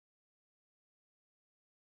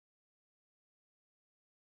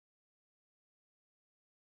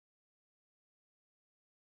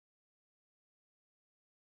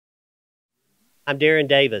I'm Darren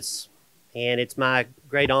Davis, and it's my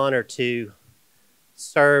great honor to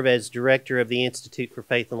serve as director of the Institute for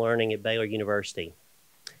Faith and Learning at Baylor University.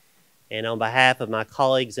 And on behalf of my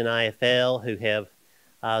colleagues in IFL who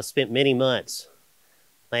have spent many months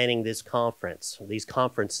planning this conference, these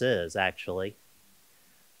conferences actually,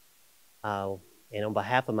 and on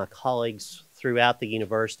behalf of my colleagues throughout the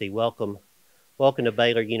university, welcome to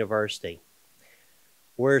Baylor University.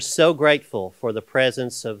 We're so grateful for the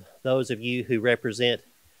presence of those of you who represent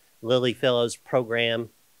Lilly Fellows Program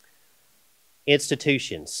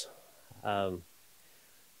institutions.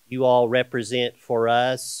 You all represent for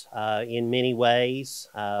us in many ways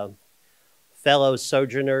fellow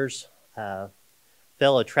sojourners,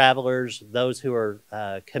 fellow travelers, those who are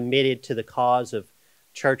committed to the cause of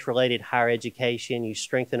church-related higher education. You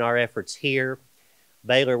strengthen our efforts here.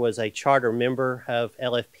 Baylor was a charter member of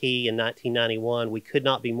LFP in 1991. We could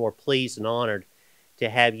not be more pleased and honored to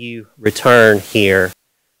have you return here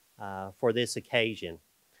for this occasion,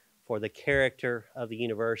 for the character of the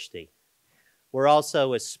university. We're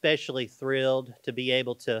also especially thrilled to be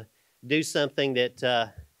able to do something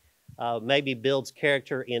that maybe builds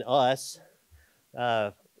character in us,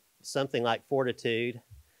 something like fortitude.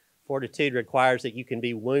 Fortitude requires that you can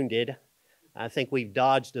be wounded. I think we've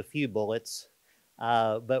dodged a few bullets.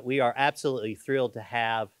 But we are absolutely thrilled to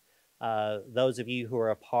have those of you who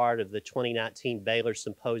are a part of the 2019 Baylor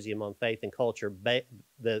Symposium on Faith and Culture,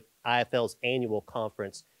 the IFL's annual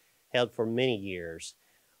conference held for many years.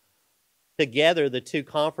 Together, the two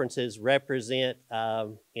conferences represent,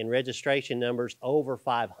 in registration numbers, over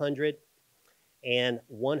 500 and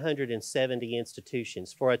 170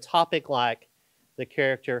 institutions. For a topic like the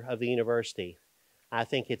character of the university, I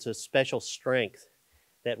think it's a special strength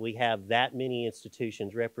that we have that many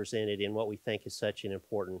institutions represented in what we think is such an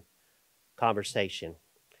important conversation.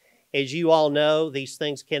 As you all know, these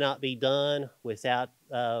things cannot be done without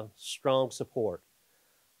strong support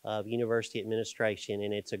of university administration,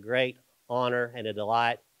 and it's a great honor and a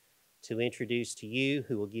delight to introduce to you,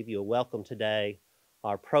 who will give you a welcome today,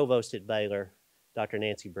 our provost at Baylor, Dr.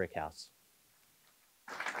 Nancy Brickhouse.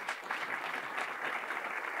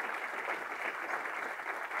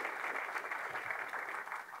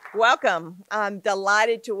 Welcome. I'm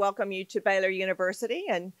delighted to welcome you to Baylor University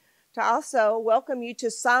and to also welcome you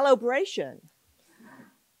to Celebration.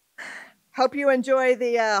 Hope you enjoy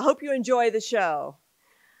the show.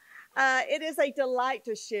 It is a delight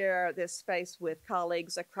to share this space with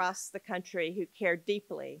colleagues across the country who care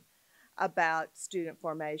deeply about student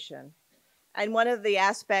formation. And one of the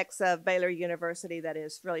aspects of Baylor University that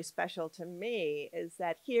is really special to me is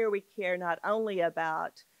that here we care not only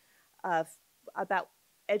about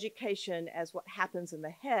education as what happens in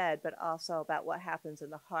the head, but also about what happens in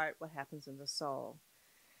the heart, what happens in the soul.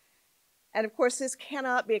 And of course, this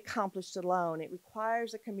cannot be accomplished alone. It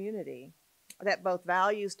requires a community that both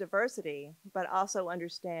values diversity, but also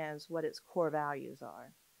understands what its core values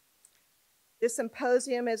are. This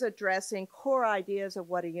symposium is addressing core ideas of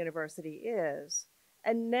what a university is,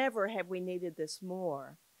 and never have we needed this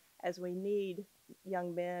more, as we need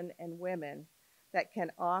young men and women that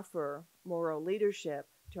can offer moral leadership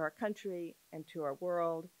to our country and to our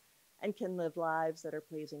world, and can live lives that are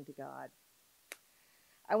pleasing to God.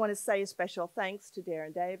 I want to say a special thanks to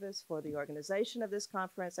Darren Davis for the organization of this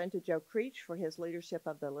conference, and to Joe Creech for his leadership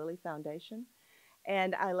of the Lilly Foundation.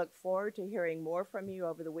 And I look forward to hearing more from you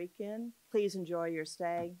over the weekend. Please enjoy your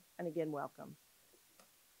stay, and again, welcome.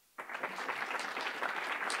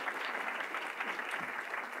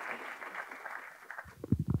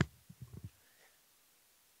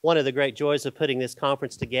 One of the great joys of putting this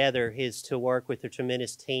conference together is to work with the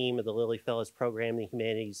tremendous team of the Lilly Fellows Program, the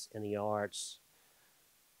Humanities and the Arts,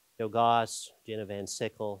 Joe Goss, Jenna Van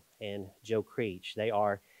Sickle, and Joe Creech. They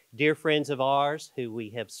are dear friends of ours who we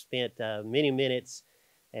have spent many minutes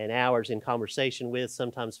and hours in conversation with,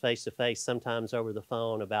 sometimes face-to-face, sometimes over the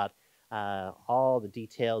phone, about all the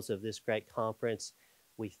details of this great conference.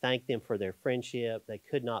 We thank them for their friendship. They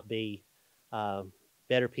could not be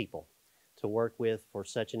better people to work with for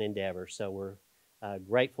such an endeavor. So we're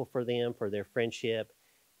grateful for them, for their friendship.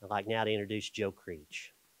 I'd like now to introduce Joe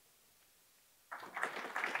Creech.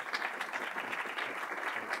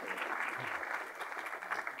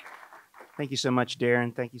 Thank you so much,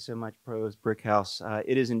 Darren. Thank you so much, Provost Brickhouse.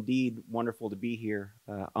 It is indeed wonderful to be here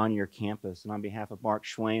on your campus. And on behalf of Mark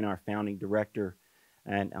Schwain, our founding director,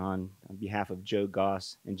 and on behalf of Joe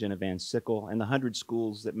Goss and Jenna Van Sickle, and the 100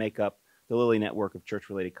 schools that make up the Lilly Network of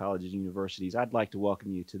Church-Related Colleges and Universities, I'd like to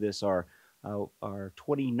welcome you to this, our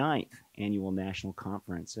 29th annual national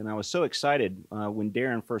conference. And I was so excited when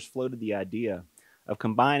Darren first floated the idea of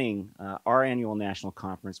combining our annual national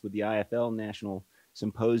conference with the IFL National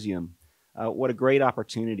Symposium. What a great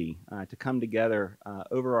opportunity to come together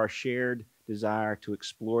over our shared desire to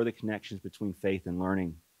explore the connections between faith and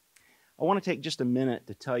learning. I want to take just a minute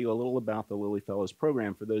to tell you a little about the Lilly Fellows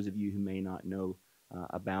program for those of you who may not know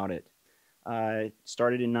about it. It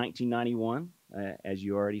started in 1991, as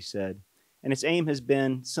you already said, and its aim has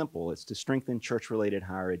been simple. It's to strengthen church-related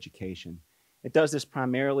higher education. It does this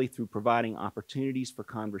primarily through providing opportunities for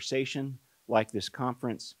conversation, like this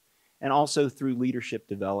conference, and also through leadership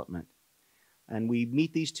development. And we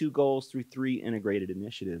meet these two goals through three integrated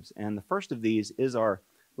initiatives. And the first of these is our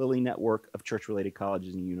Lilly Network of Church-Related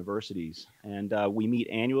Colleges and Universities. And we meet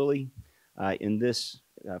annually in this,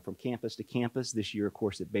 from campus to campus, this year, of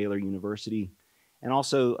course, at Baylor University. And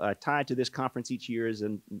also tied to this conference each year is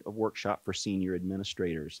a workshop for senior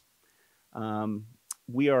administrators.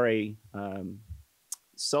 We are a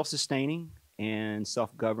self-sustaining and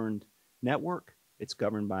self-governed network. It's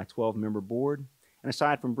governed by a 12-member board. And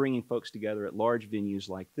aside from bringing folks together at large venues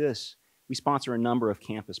like this, we sponsor a number of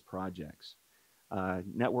campus projects.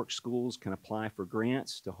 Network schools can apply for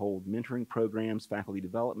grants to hold mentoring programs, faculty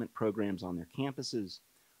development programs on their campuses,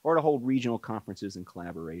 or to hold regional conferences and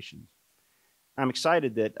collaborations. I'm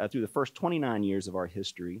excited that through the first 29 years of our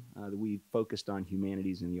history, that we've focused on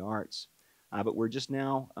humanities and the arts. But we're just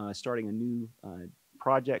now starting a new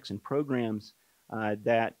projects and programs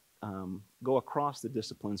that go across the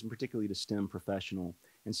disciplines, and particularly the STEM professional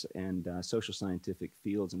and social scientific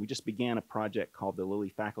fields. And we just began a project called the Lilly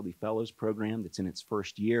Faculty Fellows Program that's in its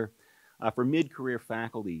first year for mid-career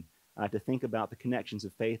faculty to think about the connections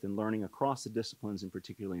of faith and learning across the disciplines, and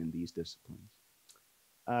particularly in these disciplines.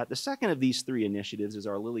 The second of these three initiatives is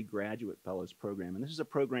our Lilly Graduate Fellows Program. And this is a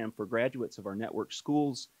program for graduates of our network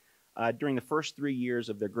schools during the first 3 years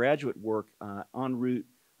of their graduate work en route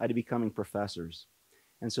to becoming professors.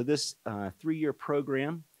 And so this 3-year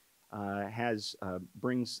program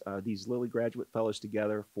brings these Lilly Graduate Fellows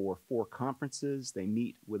together for 4 conferences. They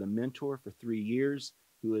meet with a mentor for 3 years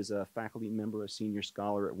who is a faculty member, a senior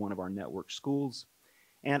scholar at one of our network schools.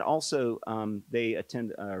 And also they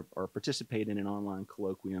attend or participate in an online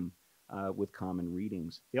colloquium with common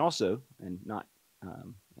readings. They also, and not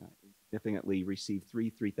significantly, receive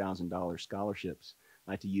 3 $3,000 scholarships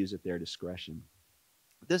to use at their discretion.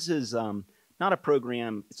 This is not a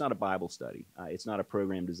program, it's not a Bible study. It's not a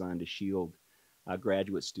program designed to shield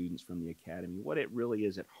graduate students from the academy. What it really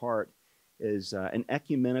is at heart is an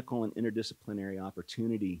ecumenical and interdisciplinary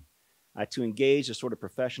opportunity to engage a sort of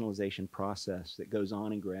professionalization process that goes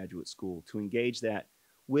on in graduate school, to engage that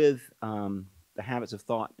with the habits of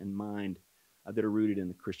thought and mind that are rooted in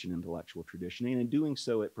the Christian intellectual tradition. And in doing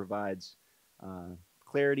so, it provides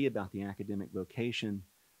clarity about the academic vocation,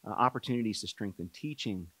 opportunities to strengthen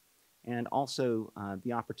teaching, and also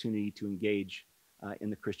the opportunity to engage in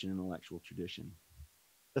the Christian intellectual tradition.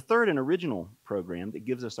 The third and original program that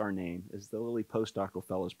gives us our name is the Lilly Postdoctoral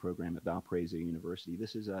Fellows Program at Valparaiso University.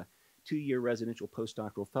 This is a 2-year residential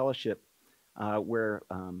postdoctoral fellowship where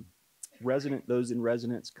those in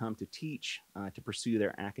residence come to teach, to pursue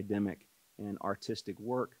their academic and artistic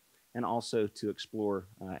work, and also to explore,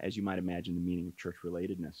 as you might imagine, the meaning of church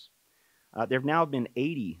relatedness. There have now been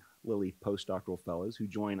 80 Lilly postdoctoral fellows who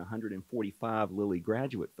join 145 Lilly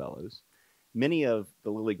graduate fellows. Many of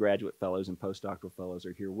the Lilly graduate fellows and postdoctoral fellows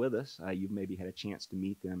are here with us. You've maybe had a chance to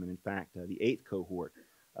meet them, and in fact, the 8th cohort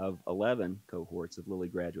of 11 cohorts of Lilly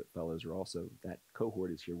graduate fellows are also, that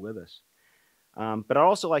cohort is here with us. But I'd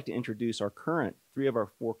also like to introduce our 3 of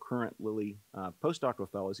our 4 current Lilly postdoctoral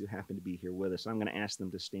fellows who happen to be here with us. I'm going to ask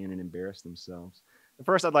them to stand and embarrass themselves. The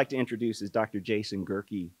first I'd like to introduce is Dr. Jason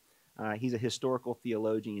Gerke. He's a historical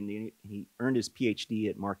theologian, and he earned his PhD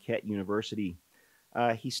at Marquette University.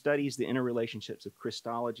 He studies the interrelationships of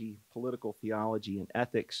Christology, political theology, and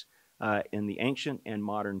ethics in the ancient and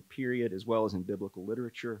modern period, as well as in biblical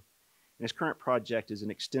literature. And his current project is an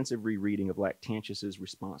extensive rereading of Lactantius's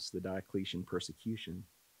response to the Diocletian persecution.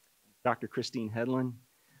 Dr. Christine Hedlund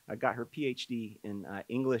got her PhD in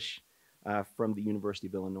English from the University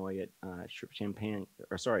of Illinois at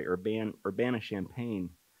Urbana-Champaign.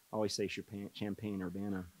 I always say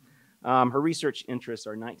Champaign-Urbana. Her research interests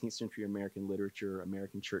are 19th century American literature,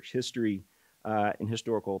 American church history, and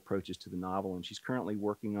historical approaches to the novel. And she's currently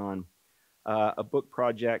working on a book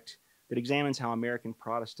project that examines how American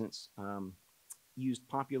Protestants used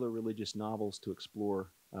popular religious novels to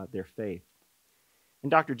explore their faith.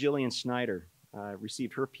 And Dr. Jillian Snyder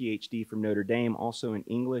received her PhD from Notre Dame, also in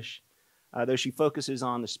English, though she focuses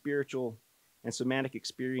on the spiritual and somatic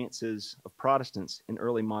experiences of Protestants in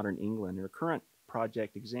early modern England. Her current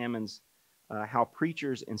project examines how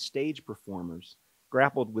preachers and stage performers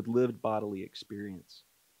grappled with lived bodily experience.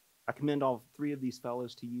 I commend all three of these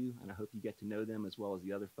fellows to you, and I hope you get to know them as well as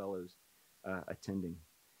the other fellows attending.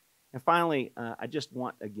 And finally, I just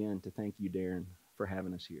want again to thank you, Darren, for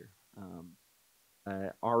having us here.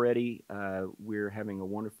 Already, we're having a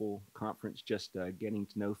wonderful conference, just getting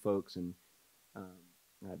to know folks and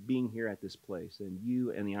being here at this place. And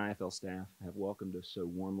you and the IFL staff have welcomed us so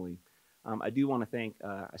warmly. I do want to thank,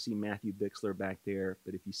 I see Matthew Bixler back there,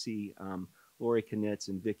 but if you see Lori Knitz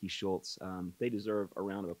and Vicki Schultz, they deserve a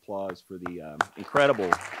round of applause for the incredible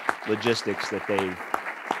logistics that they've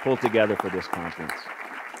pulled together for this conference.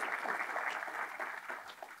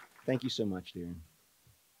 Thank you so much, Darren.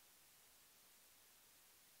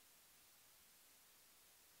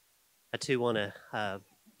 I too want to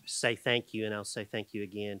say thank you, and I'll say thank you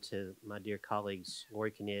again to my dear colleagues,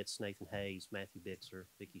 Lori Knitz, Nathan Hayes, Matthew Bixler,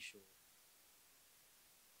 Vicki Schultz,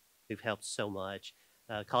 who've helped so much.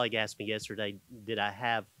 A colleague asked me yesterday, did I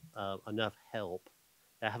have enough help?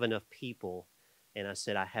 Did I have enough people? And I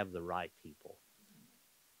said, I have the right people.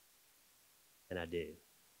 And I do.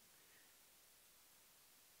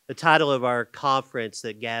 The title of our conference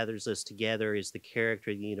that gathers us together is The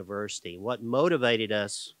Character of the University. What motivated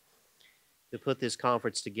us to put this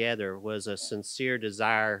conference together was a sincere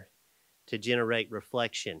desire to generate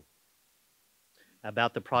reflection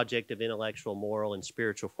about the project of intellectual, moral, and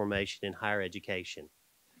spiritual formation in higher education,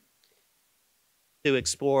 to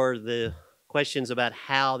explore the questions about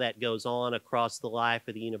how that goes on across the life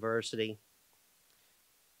of the university,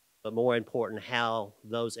 but more important, how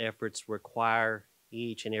those efforts require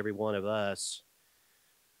each and every one of us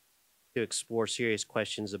to explore serious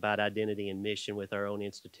questions about identity and mission with our own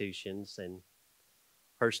institutions and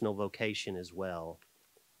personal vocation as well.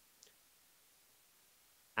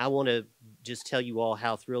 I want to just tell you all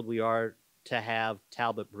how thrilled we are to have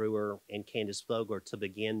Talbot Brewer and Candace Vogler to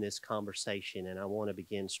begin this conversation, and I want to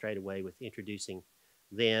begin straight away with introducing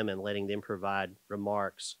them and letting them provide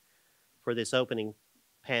remarks for this opening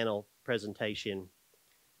panel presentation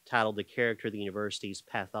titled The Character of the University's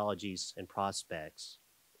Pathologies and Prospects.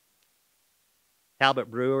 Talbot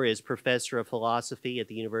Brewer is professor of philosophy at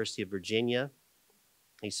the University of Virginia.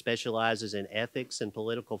 He specializes in ethics and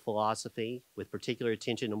political philosophy with particular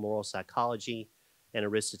attention to moral psychology and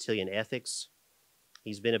Aristotelian ethics.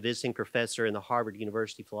 He's been a visiting professor in the Harvard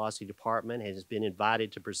University Philosophy Department and has been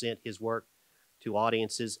invited to present his work to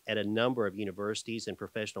audiences at a number of universities and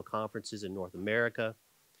professional conferences in North America,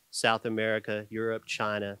 South America, Europe,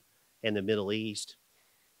 China, and the Middle East.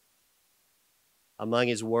 Among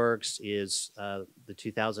his works is the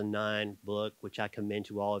 2009 book, which I commend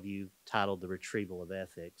to all of you, titled The Retrieval of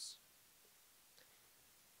Ethics.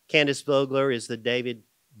 Candace Vogler is the David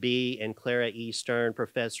B. and Clara E. Stern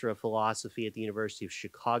Professor of Philosophy at the University of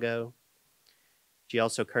Chicago. She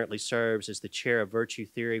also currently serves as the Chair of Virtue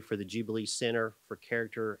Theory for the Jubilee Center for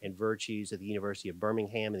Character and Virtues at the University of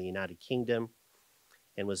Birmingham in the United Kingdom,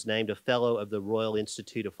 and was named a Fellow of the Royal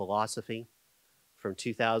Institute of Philosophy. From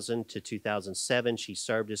 2000 to 2007, she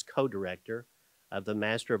served as co-director of the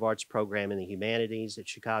Master of Arts program in the Humanities at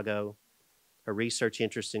Chicago. Her research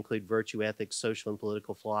interests include virtue ethics, social and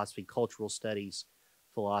political philosophy, cultural studies,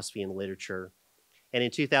 philosophy, and literature. And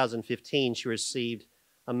in 2015, she received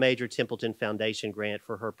a major Templeton Foundation grant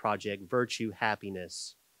for her project, Virtue,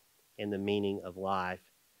 Happiness, and the Meaning of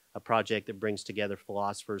Life, a project that brings together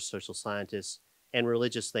philosophers, social scientists, and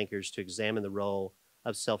religious thinkers to examine the role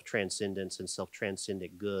of self-transcendence and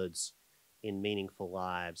self-transcendent goods in meaningful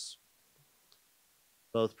lives.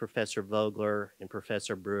 Both Professor Vogler and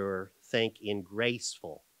Professor Brewer think in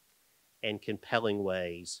graceful and compelling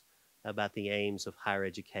ways about the aims of higher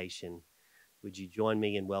education. Would you join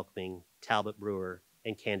me in welcoming Talbot Brewer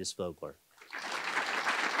and Candace Vogler?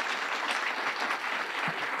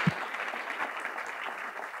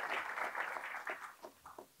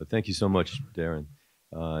 Thank you so much, Darren.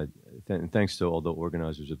 And thanks to all the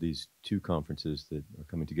organizers of these two conferences that are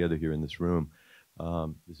coming together here in this room.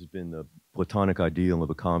 This has been the platonic ideal of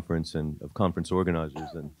a conference and of conference organizers,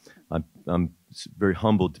 and I'm very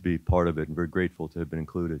humbled to be part of it and very grateful to have been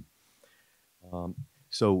included.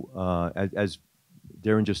 As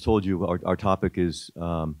Darren just told you, our topic is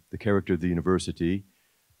the character of the university,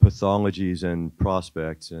 pathologies and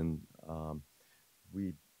prospects, and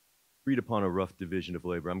we agreed upon a rough division of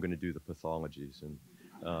labor. I'm going to do the pathologies, and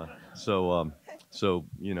so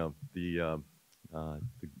you know the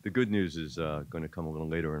good news is going to come a little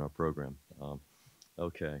later in our program.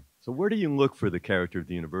 Okay, so where do you look for the character of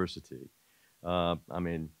the university? I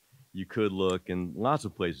mean, you could look in lots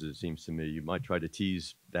of places, it seems to me. You might try to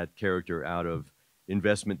tease that character out of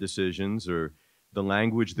investment decisions or the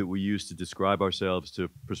language that we use to describe ourselves to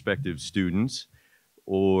prospective students,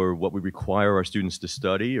 or what we require our students to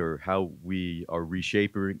study, or how we are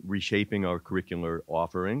reshaping our curricular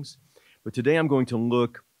offerings. But today I'm going to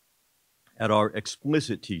look at our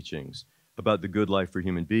explicit teachings about the good life for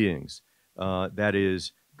human beings. That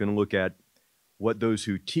is, going to look at what those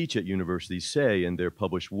who teach at universities say in their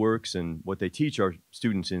published works and what they teach our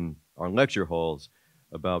students in our lecture halls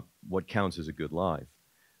about what counts as a good life.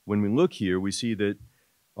 When we look here, we see that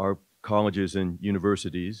our colleges and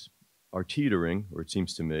universities are teetering, or it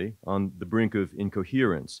seems to me, on the brink of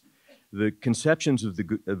incoherence. The conceptions of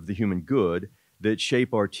the human good that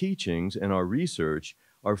shape our teachings and our research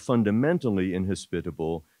are fundamentally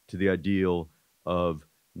inhospitable to the ideal of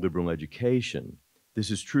liberal education. This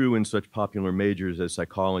is true in such popular majors as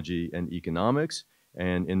psychology and economics,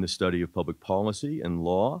 and in the study of public policy and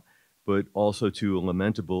law, but also to a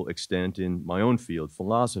lamentable extent in my own field,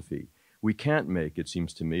 philosophy. We can't make, it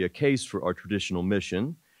seems to me, a case for our traditional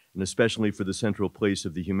mission, and especially for the central place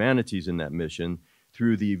of the humanities in that mission,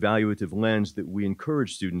 through the evaluative lens that we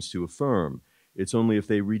encourage students to affirm. It's only if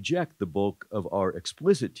they reject the bulk of our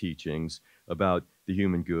explicit teachings about the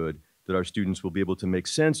human good that our students will be able to make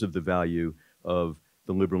sense of the value of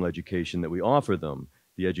the liberal education that we offer them,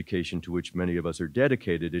 the education to which many of us are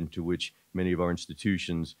dedicated and to which many of our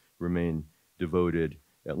institutions remain devoted,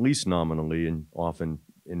 at least nominally and often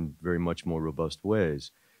in very much more robust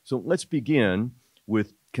ways. So let's begin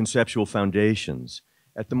with conceptual foundations.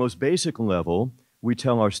 At the most basic level, we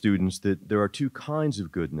tell our students that there are two kinds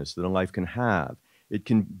of goodness that a life can have. It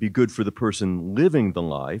can be good for the person living the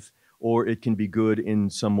life, or it can be good in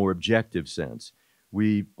some more objective sense.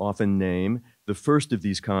 We often name the first of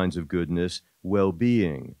these kinds of goodness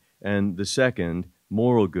well-being, and the second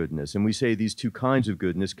moral goodness. And we say these two kinds of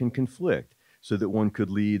goodness can conflict, so that one could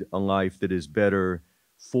lead a life that is better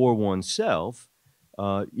for oneself,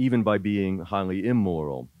 even by being highly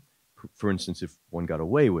immoral, for instance, if one got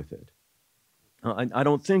away with it. I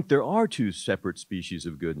don't think there are two separate species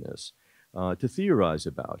of goodness to theorize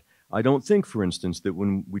about. I don't think, for instance, that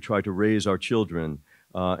when we try to raise our children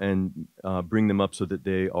and bring them up so that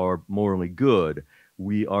they are morally good,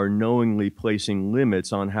 we are knowingly placing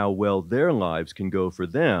limits on how well their lives can go for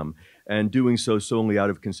them, and doing so solely out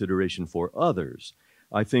of consideration for others.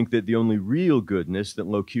 I think that the only real goodness that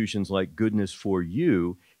locutions like goodness for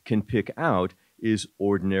you can pick out is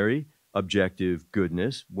ordinary, objective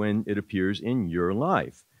goodness when it appears in your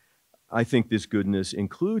life. I think this goodness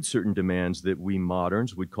includes certain demands that we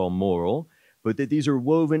moderns would call moral, but that these are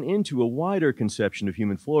woven into a wider conception of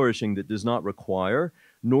human flourishing that does not require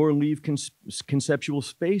nor leave conceptual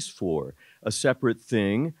space for a separate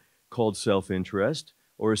thing called self-interest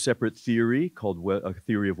or a separate theory called a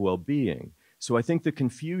theory of well-being. So I think the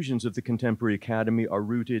confusions of the contemporary academy are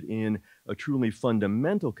rooted in a truly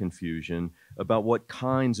fundamental confusion about what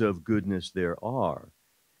kinds of goodness there are.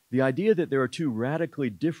 The idea that there are two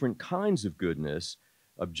radically different kinds of goodness,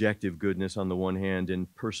 objective goodness on the one hand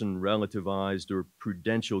and person-relativized or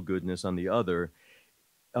prudential goodness on the other,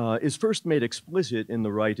 is first made explicit in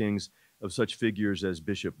the writings of such figures as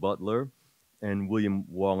Bishop Butler and William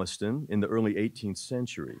Wollaston in the early 18th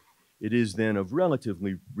century. It is then of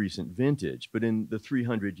relatively recent vintage, but in the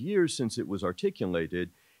 300 years since it was articulated,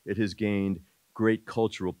 it has gained great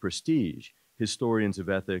cultural prestige. Historians of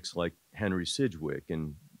ethics like Henry Sidgwick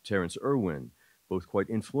and Terence Irwin, both quite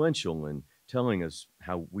influential in telling us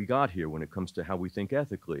how we got here when it comes to how we think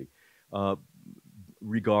ethically,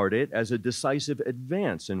 regard it as a decisive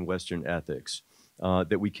advance in Western ethics,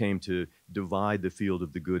 that we came to divide the field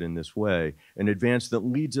of the good in this way, an advance that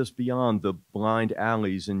leads us beyond the blind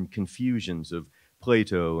alleys and confusions of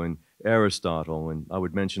Plato and Aristotle, and I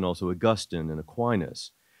would mention also Augustine and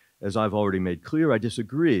Aquinas. As I've already made clear, I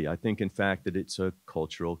disagree. I think, in fact, that it's a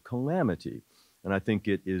cultural calamity, and I think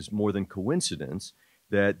it is more than coincidence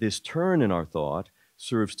that this turn in our thought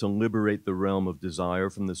serves to liberate the realm of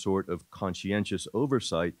desire from the sort of conscientious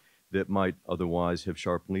oversight that might otherwise have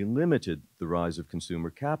sharply limited the rise of consumer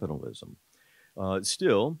capitalism.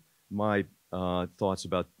 Still, my thoughts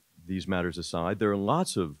about these matters aside, there are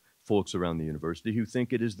lots of folks around the university who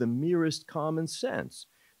think it is the merest common sense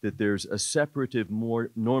that there's a separative, more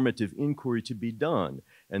normative inquiry to be done,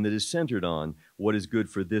 and that is centered on what is good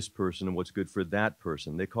for this person and what's good for that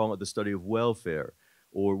person. They call it the study of welfare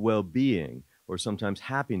or well-being, or sometimes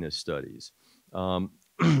happiness studies.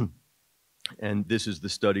 And this is the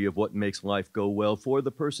study of what makes life go well for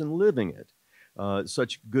the person living it.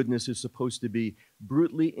 Such goodness is supposed to be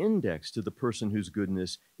brutally indexed to the person whose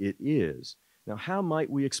goodness it is. Now, how might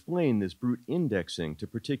we explain this brute indexing to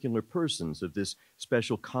particular persons of this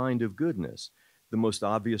special kind of goodness? The most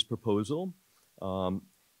obvious proposal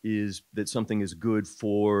is that something is good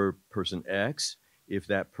for person X if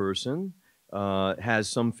that person has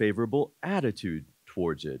some favorable attitude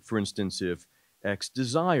towards it. For instance, if X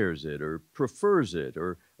desires it or prefers it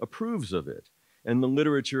or approves of it. And the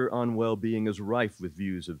literature on well-being is rife with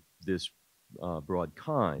views of this broad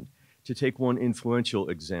kind. To take one influential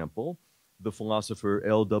example, the philosopher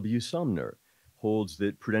L.W. Sumner holds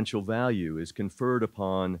that prudential value is conferred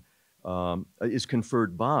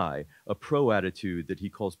by a pro-attitude that he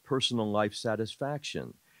calls personal life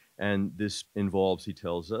satisfaction. And this involves, he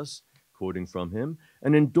tells us, quoting from him,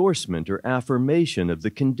 an endorsement or affirmation of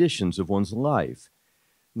the conditions of one's life.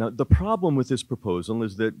 Now, the problem with this proposal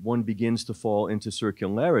is that one begins to fall into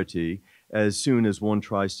circularity as soon as one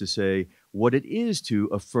tries to say what it is to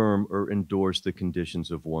affirm or endorse the conditions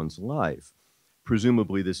of one's life.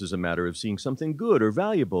 Presumably, this is a matter of seeing something good or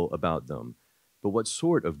valuable about them. But what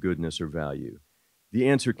sort of goodness or value? The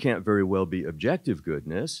answer can't very well be objective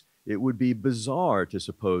goodness. It would be bizarre to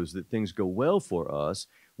suppose that things go well for us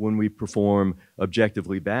when we perform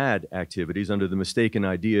objectively bad activities under the mistaken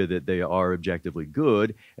idea that they are objectively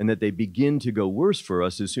good, and that they begin to go worse for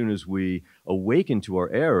us as soon as we awaken to our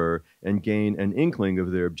error and gain an inkling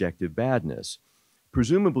of their objective badness.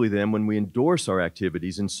 Presumably then, when we endorse our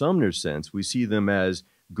activities in Sumner's sense, we see them as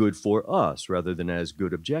good for us rather than as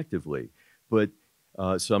good objectively. But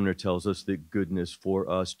Sumner tells us that goodness for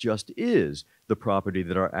us just is the property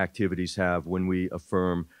that our activities have when we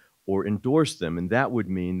affirm or endorse them. And that would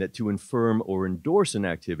mean that to affirm or endorse an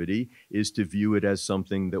activity is to view it as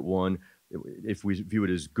something that one, if we view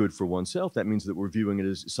it as good for oneself, that means that we're viewing it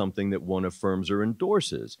as something that one affirms or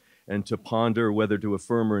endorses. And to ponder whether to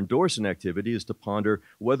affirm or endorse an activity is to ponder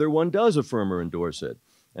whether one does affirm or endorse it.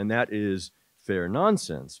 And that is fair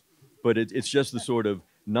nonsense. But it's just the sort of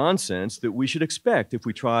nonsense that we should expect if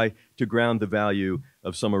we try to ground the value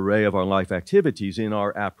of some array of our life activities in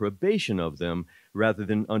our approbation of them, rather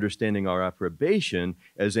than understanding our approbation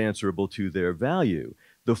as answerable to their value.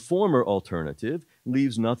 The former alternative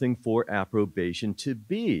leaves nothing for approbation to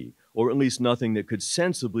be, or at least nothing that could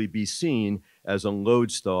sensibly be seen as a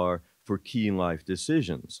lodestar for key life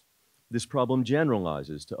decisions. This problem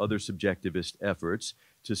generalizes to other subjectivist efforts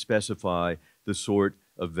to specify the sort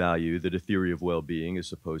of value that a theory of well-being is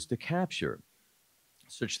supposed to capture.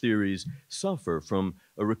 Such theories suffer from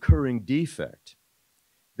a recurring defect.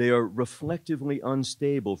 They are reflectively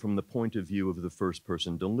unstable from the point of view of the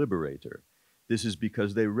first-person deliberator. This is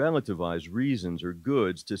because they relativize reasons or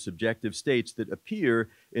goods to subjective states that appear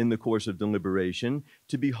in the course of deliberation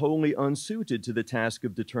to be wholly unsuited to the task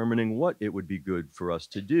of determining what it would be good for us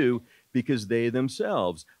to do, because they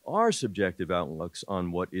themselves are subjective outlooks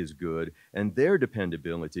on what is good, and their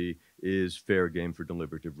dependability is fair game for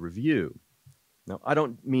deliberative review. Now, I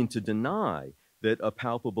don't mean to deny that a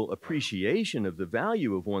palpable appreciation of the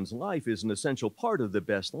value of one's life is an essential part of the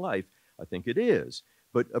best life. I think it is.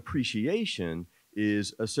 But appreciation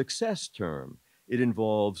is a success term. It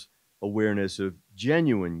involves awareness of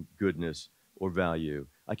genuine goodness or value.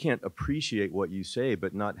 I can't appreciate what you say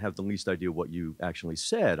but not have the least idea what you actually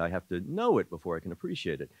said. I have to know it before I can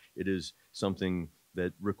appreciate it. It is something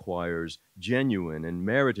that requires genuine and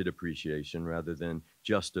merited appreciation rather than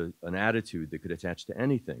just an attitude that could attach to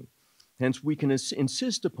anything. Hence, we can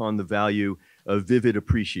insist upon the value of vivid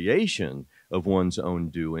appreciation of one's own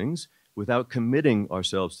doings without committing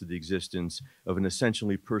ourselves to the existence of an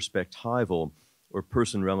essentially perspectival or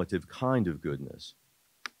person-relative kind of goodness.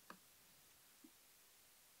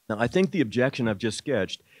 Now, I think the objection I've just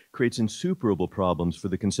sketched creates insuperable problems for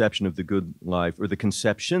the conception of the good life, or the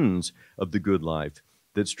conceptions of the good life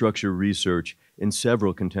that structure research in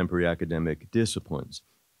several contemporary academic disciplines.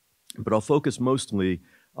 But I'll focus mostly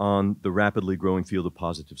on the rapidly growing field of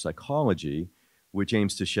positive psychology, which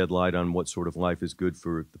aims to shed light on what sort of life is good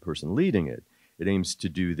for the person leading it. It aims to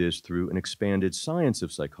do this through an expanded science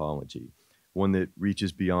of psychology, one that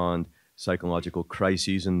reaches beyond psychological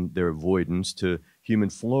crises and their avoidance to human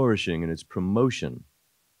flourishing and its promotion.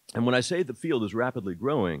 And when I say the field is rapidly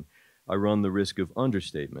growing, I run the risk of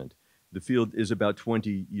understatement. The field is about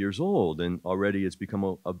 20 years old, and already it's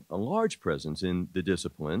become a large presence in the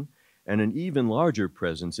discipline and an even larger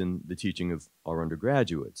presence in the teaching of our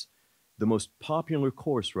undergraduates. The most popular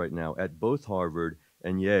course right now at both Harvard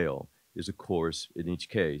and Yale is a course, in each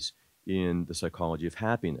case, in the psychology of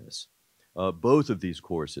happiness. Both of these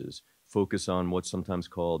courses focus on what's sometimes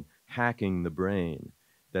called hacking the brain,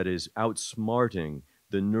 that is, outsmarting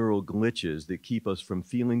the neural glitches that keep us from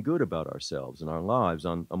feeling good about ourselves and our lives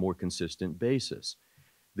on a more consistent basis.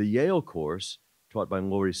 The Yale course, taught by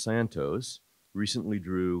Laurie Santos, recently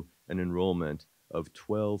drew an enrollment of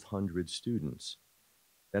 1,200 students.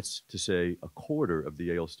 That's to say a quarter of the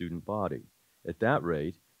Yale student body. At that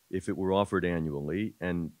rate, if it were offered annually,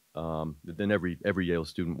 and then every Yale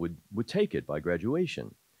student would take it by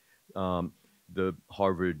graduation. The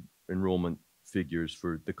Harvard enrollment figures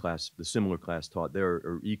for the similar class taught there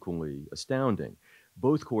are equally astounding.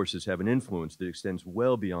 Both courses have an influence that extends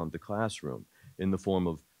well beyond the classroom in the form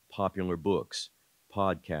of popular books,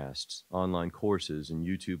 podcasts, online courses, and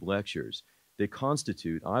YouTube lectures. They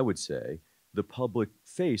constitute, I would say, the public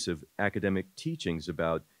face of academic teachings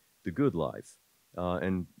about the good life.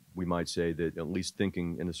 And we might say that, at least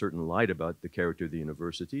thinking in a certain light about the character of the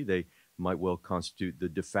university, they might well constitute the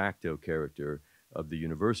de facto character of the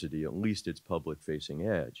university, at least its public-facing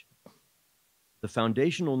edge. The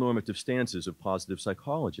foundational normative stances of positive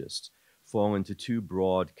psychologists fall into two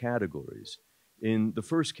broad categories. In the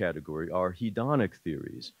first category are hedonic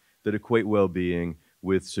theories that equate well-being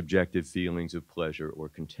with subjective feelings of pleasure or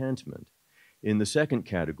contentment. In the second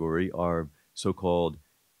category are so-called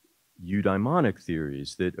eudaimonic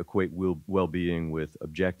theories that equate well-being with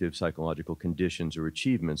objective psychological conditions or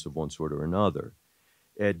achievements of one sort or another.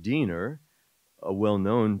 Ed Diener, a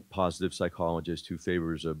well-known positive psychologist who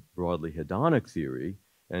favors a broadly hedonic theory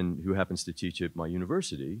and who happens to teach at my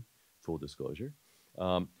university, full disclosure,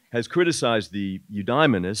 has criticized the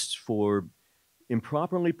eudaimonists for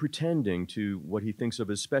improperly pretending to what he thinks of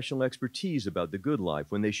as special expertise about the good life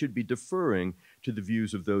when they should be deferring to the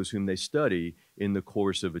views of those whom they study in the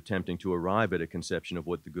course of attempting to arrive at a conception of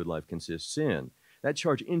what the good life consists in. That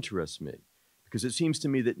charge interests me because it seems to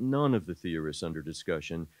me that none of the theorists under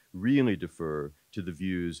discussion really defer to the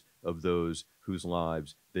views of those whose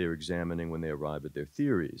lives they are examining when they arrive at their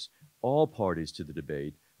theories. All parties to the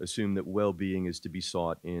debate assume that well-being is to be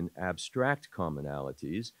sought in abstract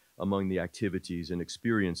commonalities among the activities and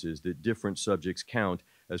experiences that different subjects count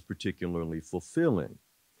as particularly fulfilling.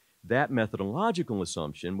 That methodological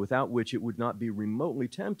assumption, without which it would not be remotely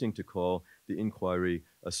tempting to call the inquiry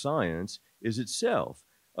a science, is itself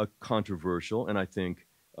a controversial and I think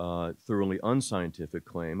thoroughly unscientific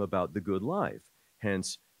claim about the good life,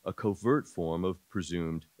 hence a covert form of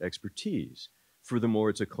presumed expertise. Furthermore,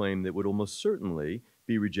 it's a claim that would almost certainly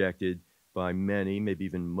be rejected by many, maybe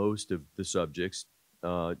even most of the subjects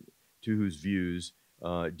to whose views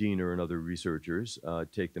Diener and other researchers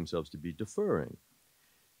take themselves to be deferring.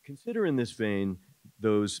 Consider in this vein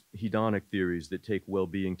those hedonic theories that take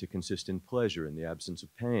well-being to consist in pleasure in the absence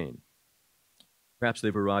of pain. Perhaps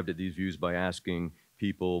they've arrived at these views by asking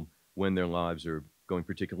people when their lives are going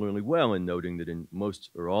particularly well and noting that in most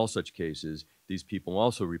or all such cases, these people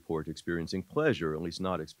also report experiencing pleasure, or at least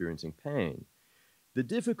not experiencing pain. The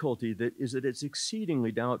difficulty is that it's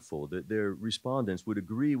exceedingly doubtful that their respondents would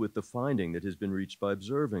agree with the finding that has been reached by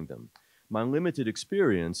observing them. My limited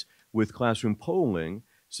experience with classroom polling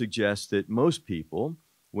suggests that most people,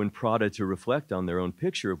 when prodded to reflect on their own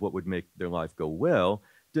picture of what would make their life go well,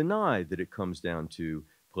 deny that it comes down to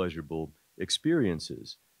pleasurable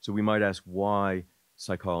experiences. So we might ask why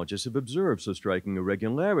psychologists have observed so striking a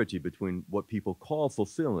regularity between what people call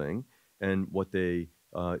fulfilling and what they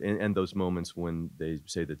and those moments when they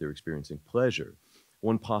say that they're experiencing pleasure.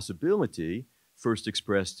 One possibility, first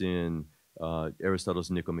expressed in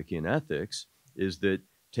Aristotle's Nicomachean Ethics, is that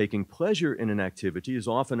taking pleasure in an activity is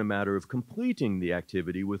often a matter of completing the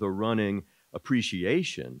activity with a running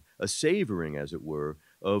appreciation, a savoring, as it were,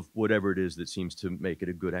 of whatever it is that seems to make it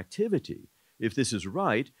a good activity. If this is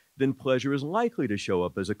right, then pleasure is likely to show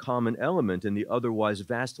up as a common element in the otherwise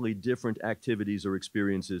vastly different activities or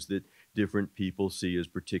experiences that different people see as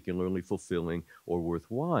particularly fulfilling or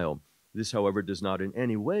worthwhile. This, however, does not in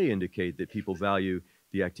any way indicate that people value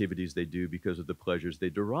the activities they do because of the pleasures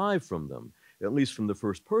they derive from them. At least from the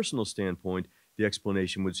first personal standpoint, the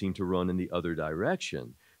explanation would seem to run in the other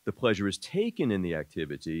direction. The pleasure is taken in the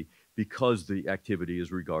activity because the activity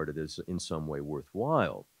is regarded as in some way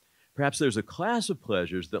worthwhile. Perhaps there's a class of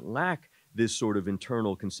pleasures that lack this sort of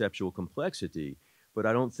internal conceptual complexity, but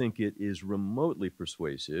I don't think it is remotely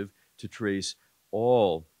persuasive to trace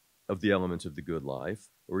all of the elements of the good life,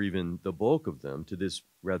 or even the bulk of them, to this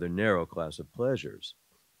rather narrow class of pleasures.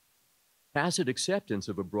 Tacit acceptance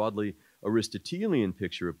of a broadly Aristotelian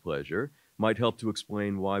picture of pleasure might help to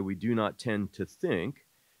explain why we do not tend to think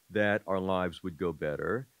that our lives would go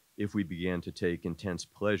better if we began to take intense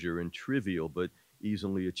pleasure in trivial but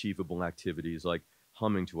easily achievable activities like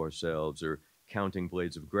humming to ourselves or counting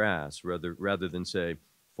blades of grass rather than, say,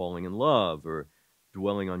 falling in love or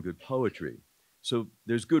dwelling on good poetry. So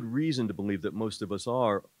there's good reason to believe that most of us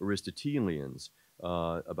are Aristotelians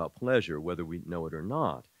about pleasure, whether we know it or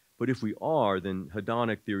not. But if we are, then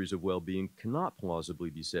hedonic theories of well-being cannot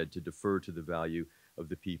plausibly be said to defer to the value of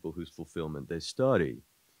the people whose fulfillment they study.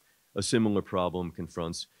 A similar problem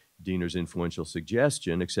confronts Diener's influential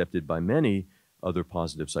suggestion, accepted by many other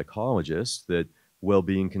positive psychologists, that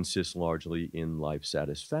well-being consists largely in life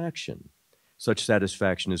satisfaction. Such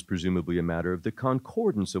satisfaction is presumably a matter of the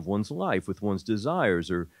concordance of one's life with one's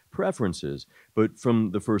desires or preferences. But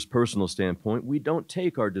from the first personal standpoint, we don't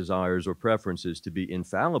take our desires or preferences to be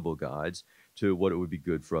infallible guides to what it would be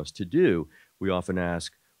good for us to do. We often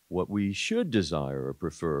ask what we should desire or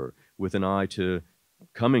prefer, with an eye to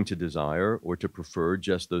coming to desire or to prefer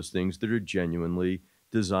just those things that are genuinely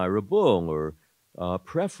desirable or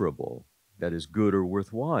preferable, that is, good or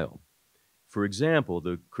worthwhile. For example,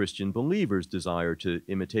 the Christian believer's desire to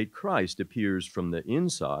imitate Christ appears from the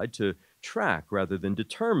inside to track rather than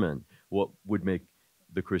determine what would make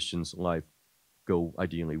the Christian's life go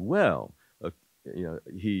ideally well.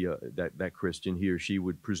 That Christian, he or she,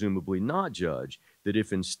 would presumably not judge that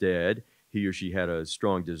if instead he or she had a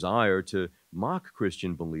strong desire to mock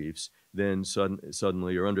Christian beliefs, then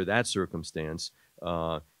suddenly, or under that circumstance,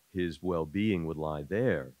 his well-being would lie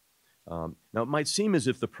there. Now, it might seem as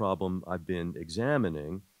if the problem I've been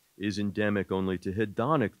examining is endemic only to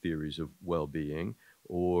hedonic theories of well-being,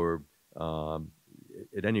 or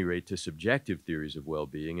at any rate to subjective theories of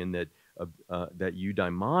well-being, and that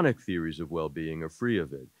eudaimonic theories of well-being are free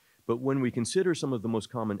of it. But when we consider some of the most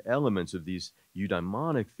common elements of these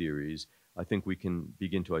eudaimonic theories, I think we can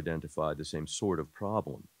begin to identify the same sort of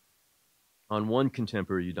problem. On one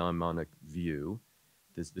contemporary eudaimonic view,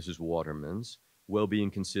 this is Waterman's,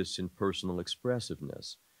 well-being consists in personal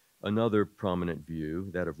expressiveness. Another prominent view,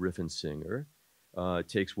 that of Riefensinger,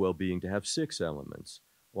 takes well-being to have 6 elements: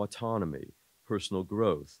 autonomy, personal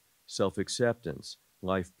growth, self-acceptance,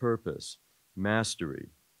 life purpose, mastery,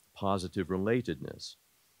 positive relatedness.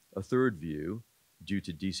 A third view, due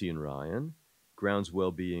to DC and Ryan, grounds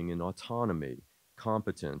well-being in autonomy,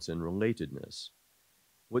 competence, and relatedness.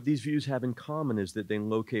 What these views have in common is that they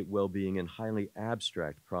locate well-being in highly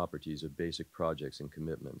abstract properties of basic projects and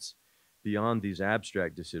commitments. Beyond these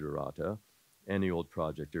abstract desiderata, any old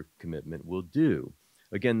project or commitment will do.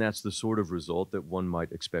 Again, that's the sort of result that one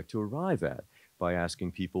might expect to arrive at by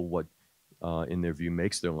asking people what, in their view,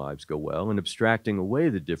 makes their lives go well, and abstracting away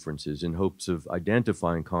the differences in hopes of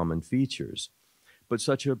identifying common features. But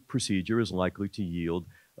such a procedure is likely to yield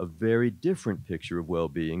a very different picture of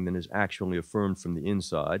well-being than is actually affirmed from the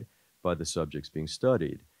inside by the subjects being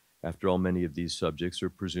studied. After all, many of these subjects are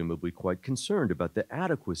presumably quite concerned about the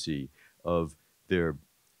adequacy of their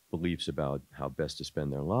beliefs about how best to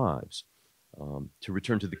spend their lives. To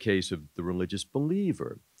return to the case of the religious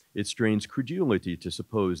believer, it strains credulity to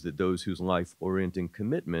suppose that those whose life-orienting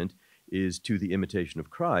commitment is to the imitation of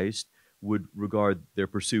Christ would regard their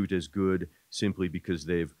pursuit as good simply because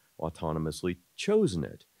they've autonomously chosen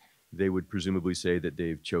it. They would presumably say that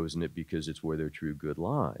they've chosen it because it's where their true good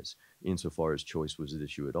lies, insofar as choice was an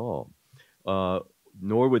issue at all.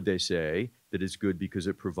 Nor would they say that it's good because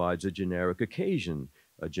it provides a generic occasion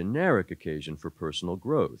for personal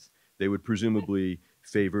growth. They would presumably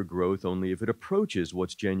favor growth only if it approaches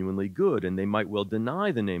what's genuinely good, and they might well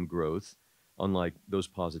deny the name growth, unlike those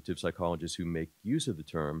positive psychologists who make use of the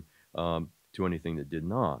term, to anything that did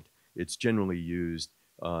not. It's generally used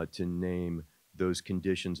to name those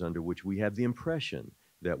conditions under which we have the impression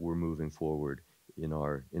that we're moving forward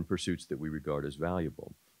in pursuits that we regard as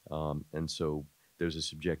valuable. And so there's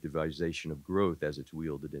a subjectivization of growth as it's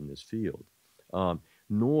wielded in this field.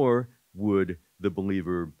 Nor would the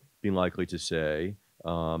believer be likely to say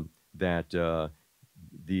that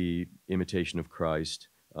the imitation of Christ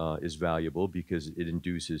is valuable because it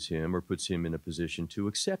induces him or puts him in a position to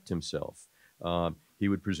accept himself. He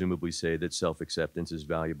would presumably say that self-acceptance is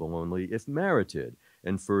valuable only if merited,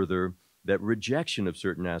 and further, that rejection of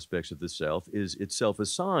certain aspects of the self is itself a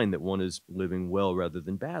sign that one is living well rather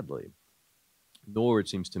than badly. Nor, it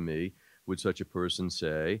seems to me, would such a person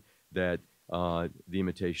say that the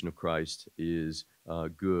imitation of Christ is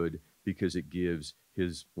good because it gives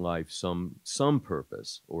his life some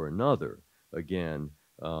purpose or another, again,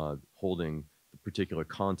 holding the particular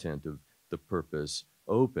content of the purpose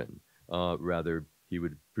open. Rather, he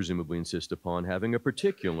would presumably insist upon having a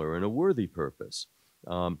particular and a worthy purpose.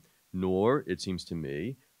 Nor, it seems to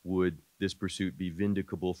me, would this pursuit be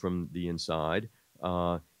vindicable from the inside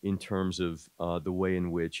in terms of the way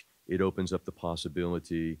in which it opens up the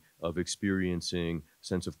possibility of experiencing a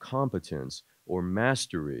sense of competence or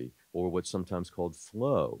mastery or what's sometimes called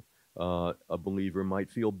flow. A believer might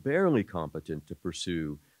feel barely competent to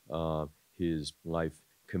pursue his life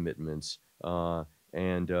commitments.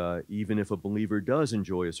 And even if a believer does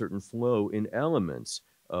enjoy a certain flow in elements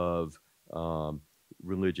of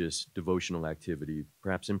religious devotional activity,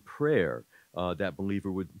 perhaps in prayer, that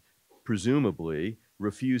believer would presumably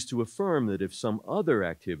refused to affirm that if some other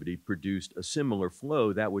activity produced a similar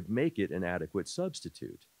flow, that would make it an adequate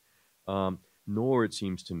substitute. Nor, it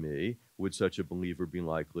seems to me, would such a believer be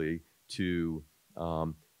likely to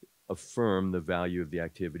affirm the value of the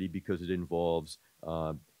activity because it involves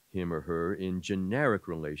him or her in generic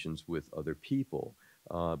relations with other people.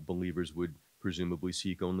 Believers would presumably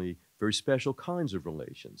seek only very special kinds of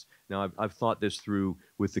relations. Now, I've thought this through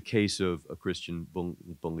with the case of a Christian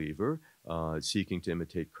believer seeking to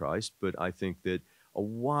imitate Christ, but I think that a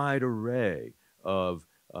wide array of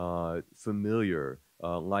familiar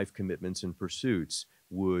life commitments and pursuits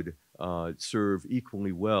would serve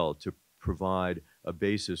equally well to provide a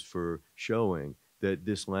basis for showing that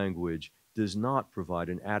this language does not provide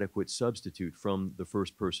an adequate substitute from the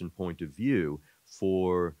first person point of view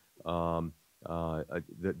for the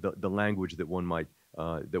language that one might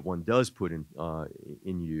that one does put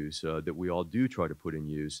in use, that we all do try to put in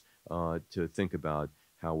use to think about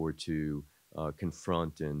how we're to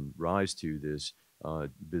confront and rise to this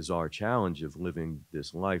bizarre challenge of living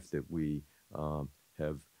this life that we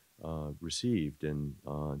have received and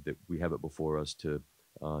that we have it before us to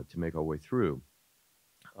make our way through.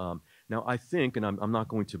 Now, I think, and I'm not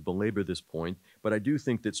going to belabor this point, but I do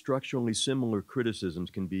think that structurally similar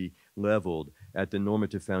criticisms can be leveled at the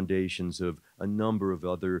normative foundations of a number of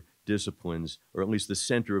other disciplines, or at least the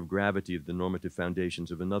center of gravity of the normative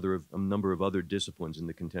foundations of a number of other disciplines in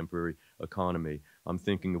the contemporary economy. I'm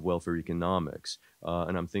thinking of welfare economics,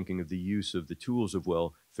 and I'm thinking of the use of the tools of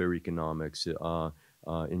welfare economics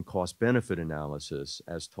in cost-benefit analysis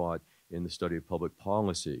as taught in the study of public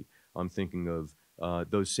policy. I'm thinking of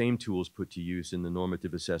those same tools put to use in the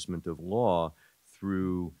normative assessment of law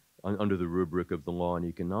through under the rubric of the law and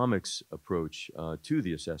economics approach to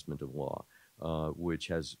the assessment of law, which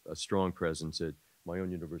has a strong presence at my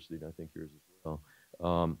own university, and I think yours as well.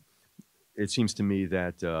 It seems to me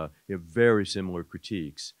that very similar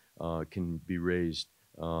critiques can be raised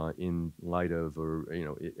in light of, or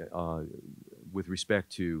with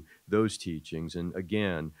respect to those teachings, and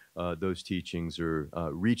again, those teachings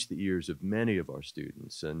reach the ears of many of our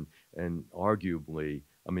students, and arguably,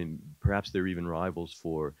 I mean, perhaps they're even rivals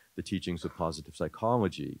for the teachings of positive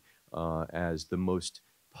psychology as the most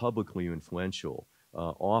publicly influential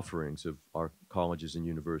offerings of our colleges and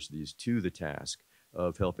universities to the task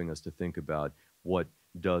of helping us to think about what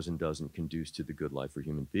does and doesn't conduce to the good life for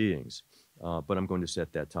human beings. But I'm going to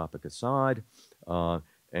set that topic aside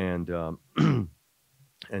and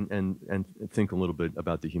think a little bit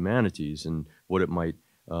about the humanities and what it might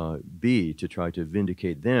be to try to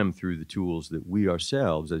vindicate them through the tools that we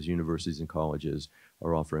ourselves as universities and colleges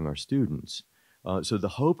are offering our students. So the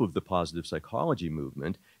hope of the positive psychology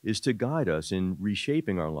movement is to guide us in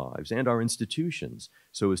reshaping our lives and our institutions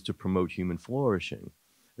so as to promote human flourishing.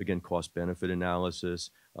 Again, cost-benefit analysis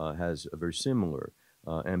has a very similar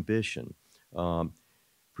ambition.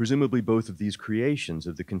 Presumably both of these creations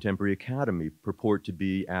of the contemporary academy purport to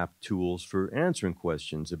be apt tools for answering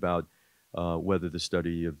questions about whether the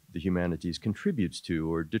study of the humanities contributes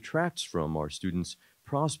to or detracts from our students'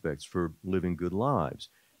 prospects for living good lives,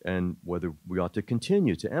 and whether we ought to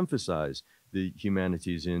continue to emphasize the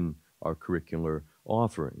humanities in our curricular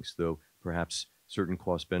offerings, though perhaps certain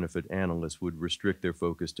cost-benefit analysts would restrict their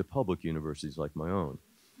focus to public universities like my own.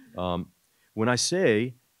 When I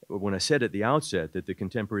said at the outset that the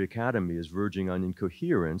contemporary academy is verging on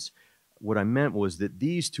incoherence, what I meant was that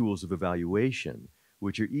these tools of evaluation,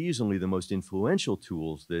 which are easily the most influential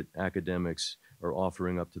tools that academics are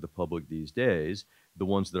offering up to the public these days, the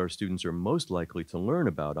ones that our students are most likely to learn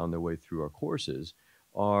about on their way through our courses,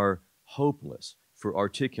 are hopeless for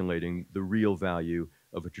articulating the real value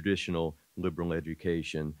of a traditional liberal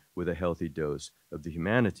education with a healthy dose of the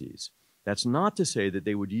humanities. That's not to say that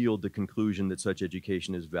they would yield the conclusion that such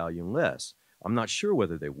education is valueless. I'm not sure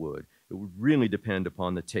whether they would. It would really depend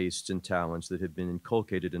upon the tastes and talents that have been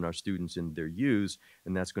inculcated in our students in their youth,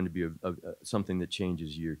 and that's going to be something that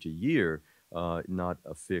changes year to year, not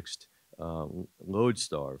a fixed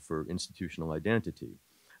lodestar for institutional identity.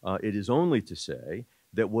 It is only to say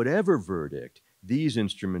that whatever verdict these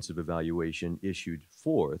instruments of evaluation issued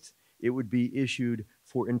forth, it would be issued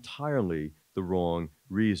for entirely the wrong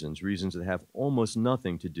reasons, reasons that have almost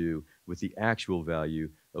nothing to do with the actual value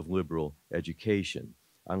of liberal education.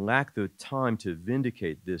 I lack the time to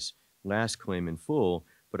vindicate this last claim in full,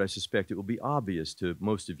 but I suspect it will be obvious to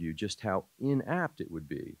most of you just how inapt it would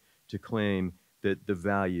be to claim that the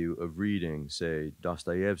value of reading, say,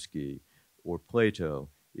 Dostoevsky or Plato,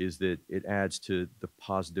 is that it adds to the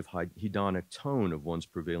positive hedonic tone of one's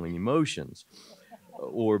prevailing emotions,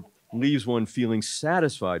 or leaves one feeling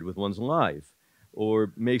satisfied with one's life,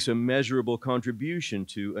 or makes a measurable contribution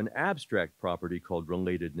to an abstract property called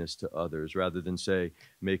relatedness to others, rather than, say,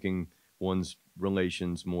 making one's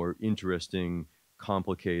relations more interesting,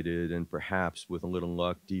 complicated, and perhaps, with a little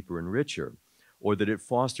luck, deeper and richer, or that it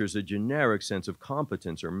fosters a generic sense of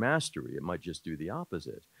competence or mastery. It might just do the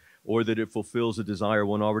opposite. Or that it fulfills a desire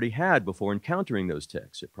one already had before encountering those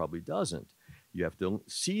texts. It probably doesn't. You have to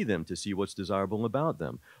see them to see what's desirable about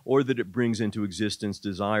them. Or that it brings into existence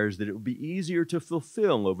desires that it would be easier to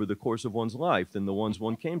fulfill over the course of one's life than the ones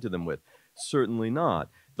one came to them with. Certainly not.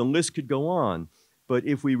 The list could go on. But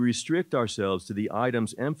if we restrict ourselves to the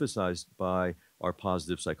items emphasized by our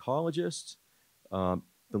positive psychologists, the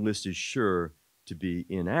list is sure to be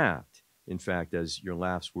inapt. In fact, as your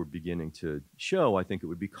laughs were beginning to show, I think it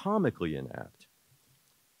would be comically inapt.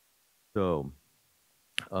 So,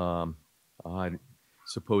 I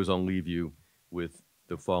suppose I'll leave you with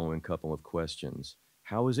the following couple of questions.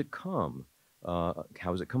 How has it come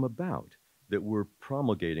about that we're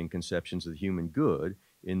promulgating conceptions of the human good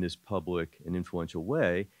in this public and influential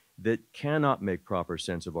way that cannot make proper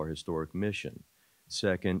sense of our historic mission?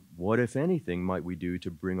 Second, what, if anything, might we do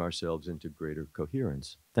to bring ourselves into greater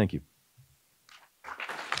coherence? Thank you.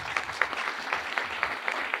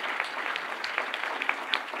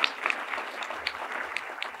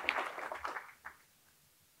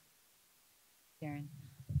 Darren.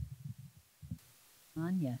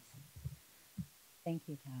 Yes. Thank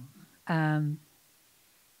you, Tal.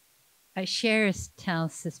 I share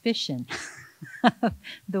Tal's suspicion of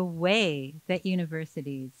the way that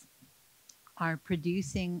universities are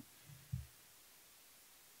producing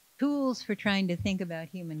tools for trying to think about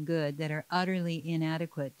human good that are utterly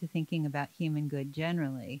inadequate to thinking about human good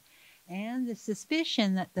generally. And the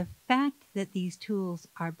suspicion that the fact that these tools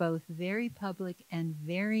are both very public and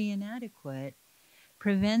very inadequate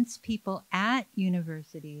prevents people at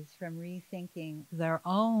universities from rethinking their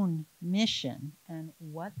own mission and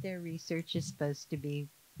what their research is supposed to be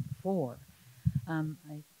for.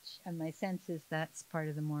 My sense is that's part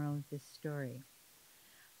of the moral of this story.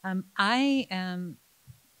 I am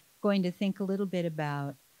going to think a little bit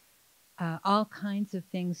about all kinds of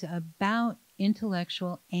things about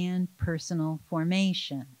intellectual and personal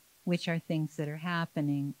formation, which are things that are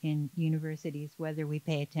happening in universities, whether we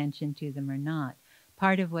pay attention to them or not.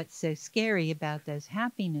 Part of what's so scary about those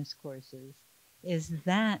happiness courses is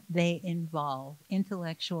that they involve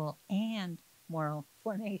intellectual and moral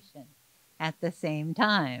formation at the same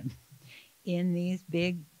time in these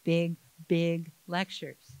big, big, big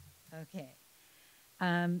lectures. Okay.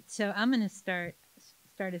 So I'm going to start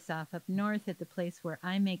us off up north at the place where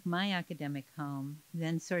I make my academic home,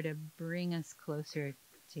 then sort of bring us closer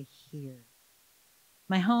to here.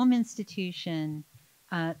 My home institution,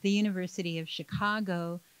 the University of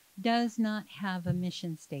Chicago, does not have a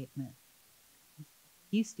mission statement.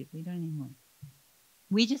 Used to, we don't anymore.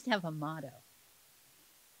 We just have a motto.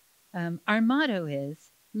 Our motto is,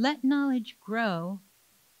 let knowledge grow,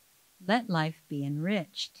 let life be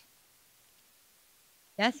enriched.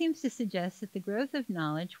 That seems to suggest that the growth of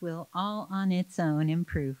knowledge will all on its own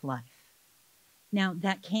improve life. Now,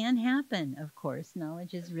 that can happen, of course.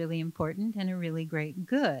 Knowledge is really important and a really great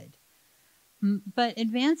good. But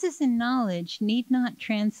advances in knowledge need not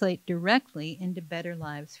translate directly into better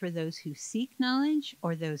lives for those who seek knowledge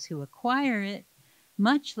or those who acquire it,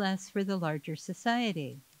 much less for the larger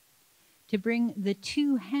society. To bring the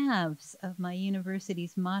two halves of my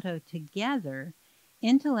university's motto together,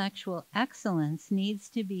 intellectual excellence needs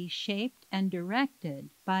to be shaped and directed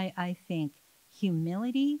by, I think,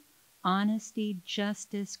 humility, honesty,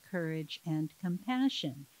 justice, courage, and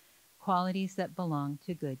compassion, qualities that belong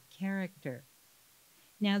to good character.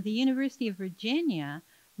 Now, the University of Virginia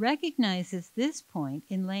recognizes this point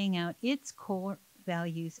in laying out its core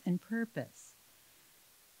values and purpose.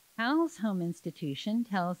 Hal's home institution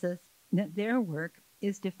tells us that their work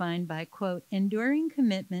is defined by, quote, enduring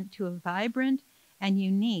commitment to a vibrant and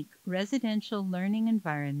unique residential learning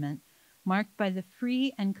environment marked by the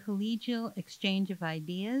free and collegial exchange of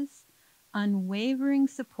ideas, unwavering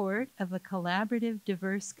support of a collaborative,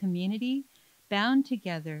 diverse community bound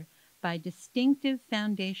together by distinctive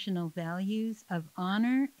foundational values of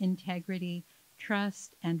honor, integrity,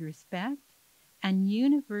 trust, and respect, and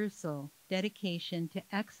universal dedication to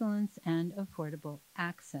excellence and affordable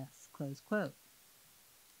access, close quote.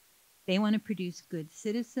 They want to produce good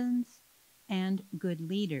citizens and good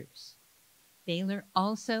leaders. Baylor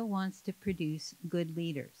also wants to produce good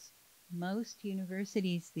leaders. Most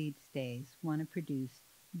universities these days want to produce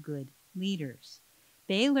good leaders.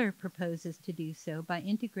 Baylor proposes to do so by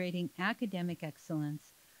integrating academic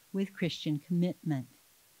excellence with Christian commitment.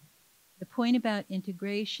 The point about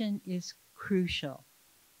integration is crucial.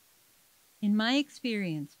 In my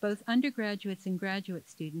experience, both undergraduates and graduate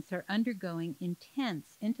students are undergoing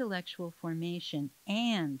intense intellectual formation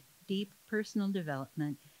and deep personal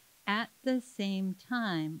development at the same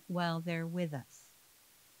time while they're with us.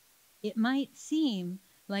 It might seem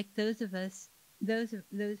like those of us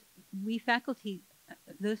faculty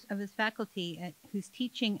whose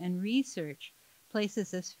teaching and research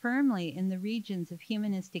places us firmly in the regions of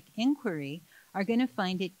humanistic inquiry are going to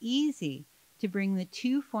find it easy to bring the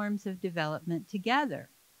two forms of development together.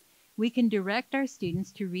 We can direct our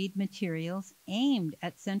students to read materials aimed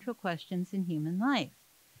at central questions in human life.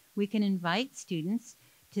 We can invite students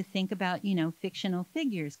to think about, fictional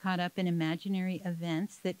figures caught up in imaginary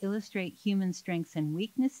events that illustrate human strengths and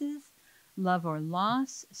weaknesses, love or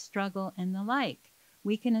loss, struggle, and the like.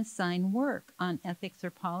 We can assign work on ethics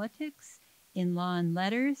or politics, in law and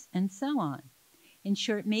letters, and so on. In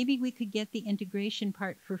short, maybe we could get the integration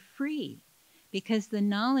part for free because the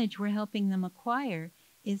knowledge we're helping them acquire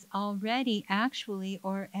is already actually,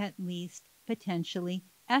 or at least potentially,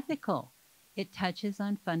 ethical. It touches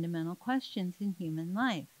on fundamental questions in human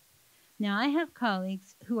life. Now, I have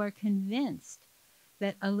colleagues who are convinced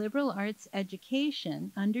that a liberal arts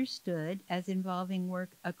education, understood as involving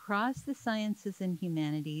work across the sciences and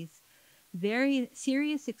humanities, very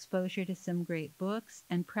serious exposure to some great books,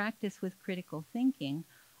 and practice with critical thinking,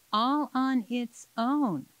 all on its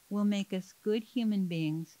own will make us good human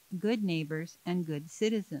beings, good neighbors, and good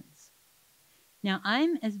citizens. Now,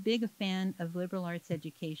 I'm as big a fan of liberal arts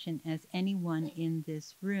education as anyone in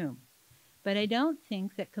this room, but I don't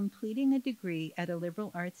think that completing a degree at a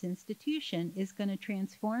liberal arts institution is going to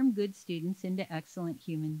transform good students into excellent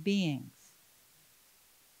human beings.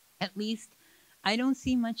 At least, I don't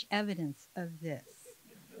see much evidence of this.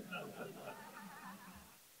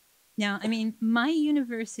 Now, my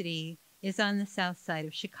university is on the south side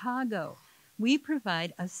of Chicago. We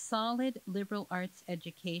provide a solid liberal arts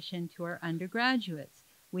education to our undergraduates.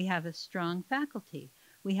 We have a strong faculty.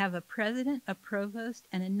 We have a president, a provost,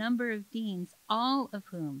 and a number of deans, all of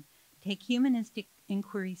whom take humanistic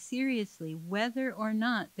inquiry seriously, whether or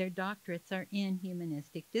not their doctorates are in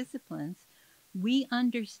humanistic disciplines. We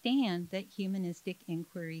understand that humanistic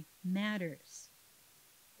inquiry matters.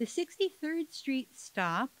 The 63rd Street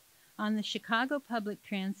stop on the Chicago Public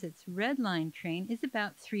Transit's Red Line train is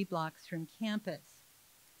about 3 blocks from campus.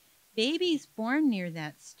 Babies born near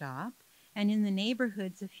that stop and in the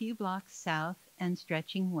neighborhoods a few blocks south and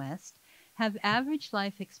stretching west have average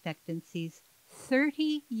life expectancies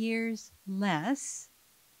 30 years less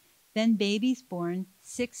than babies born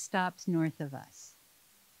 6 stops north of us.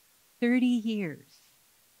 30 years.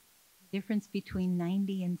 The difference between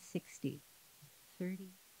 90 and 60. 30.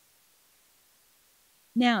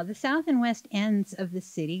 Now, the south and west ends of the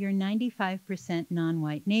city are 95%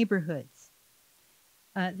 non-white neighborhoods.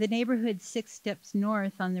 The neighborhood 6 steps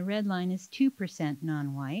north on the Red Line is 2%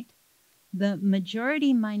 non-white. The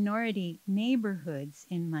majority-minority neighborhoods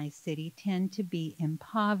in my city tend to be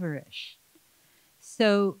impoverished.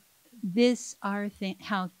 So this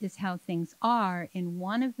is how things are in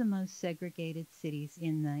one of the most segregated cities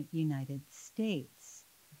in the United States.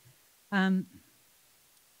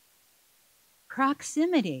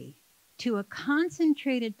 Proximity to a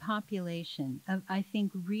concentrated population of, I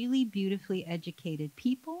think, really beautifully educated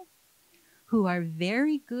people who are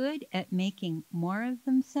very good at making more of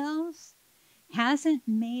themselves hasn't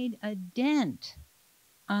made a dent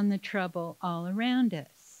on the trouble all around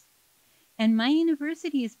us. And my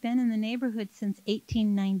university has been in the neighborhood since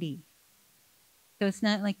 1890. So it's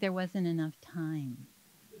not like there wasn't enough time.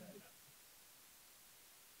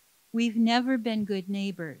 We've never been good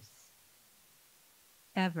neighbors.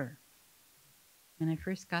 Ever. When I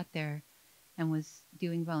first got there and was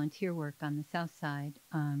doing volunteer work on the south side,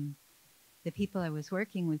 the people I was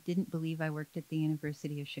working with didn't believe I worked at the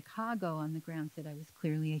University of Chicago on the grounds that I was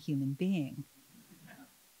clearly a human being.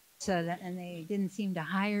 And they didn't seem to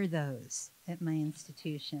hire those at my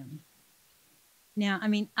institution. Now,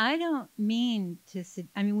 I don't mean to,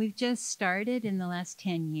 we've just started in the last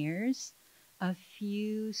 10 years a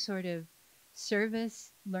few sort of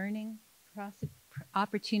service learning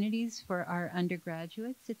opportunities for our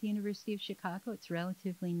undergraduates at the University of Chicago. It's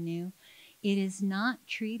relatively new. It is not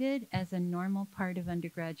treated as a normal part of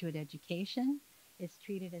undergraduate education. It's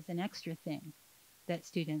treated as an extra thing that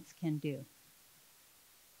students can do.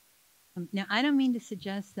 Now, I don't mean to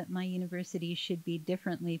suggest that my university should be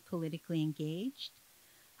differently politically engaged.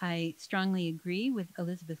 I strongly agree with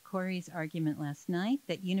Elizabeth Corey's argument last night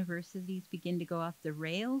that universities begin to go off the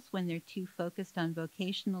rails when they're too focused on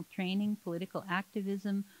vocational training, political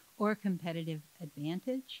activism, or competitive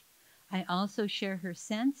advantage. I also share her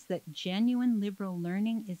sense that genuine liberal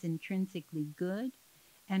learning is intrinsically good,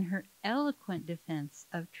 and her eloquent defense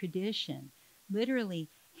of tradition, literally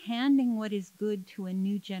handing what is good to a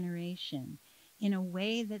new generation in a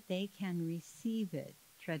way that they can receive it,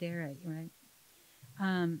 tradere, right,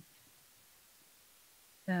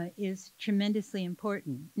 is tremendously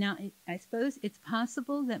important. Now, I suppose it's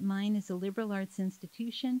possible that mine is a liberal arts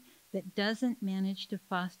institution that doesn't manage to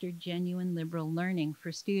foster genuine liberal learning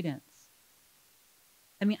for students.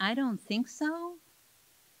 I mean, I don't think so.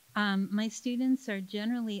 My students are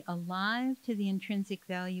generally alive to the intrinsic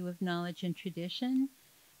value of knowledge and tradition.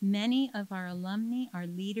 Many of our alumni are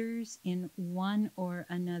leaders in one or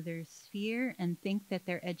another sphere and think that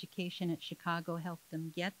their education at Chicago helped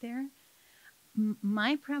them get there.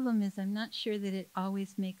 My problem is I'm not sure that it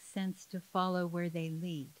always makes sense to follow where they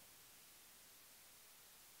lead.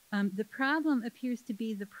 The problem appears to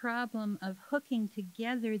be the problem of hooking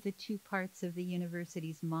together the two parts of the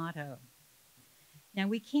university's motto. Now,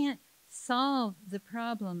 we can't solve the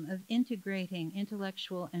problem of integrating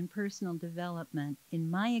intellectual and personal development, in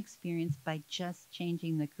my experience, by just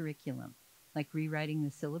changing the curriculum, like rewriting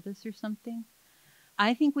the syllabus or something.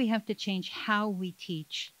 I think we have to change how we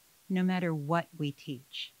teach, no matter what we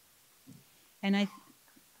teach. And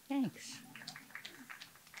thanks.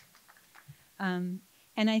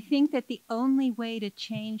 And I think that the only way to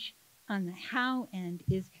change on the how end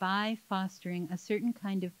is by fostering a certain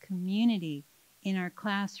kind of community in our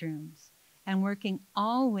classrooms and working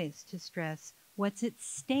always to stress what's at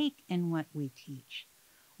stake in what we teach,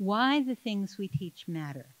 why the things we teach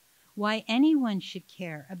matter, why anyone should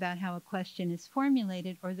care about how a question is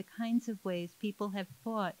formulated or the kinds of ways people have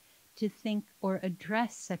thought to think or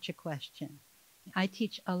address such a question. I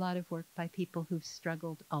teach a lot of work by people who've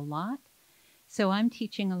struggled a lot. So I'm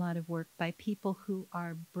teaching a lot of work by people who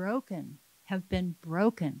are broken, have been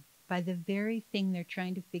broken by the very thing they're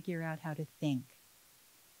trying to figure out how to think.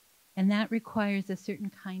 And that requires a certain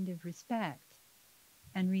kind of respect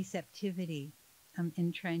and receptivity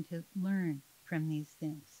in trying to learn from these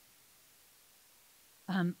things.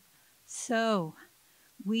 So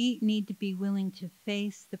we need to be willing to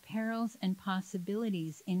face the perils and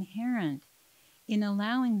possibilities inherent in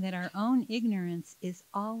allowing that our own ignorance is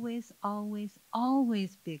always, always,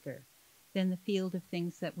 always bigger than the field of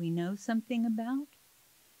things that we know something about.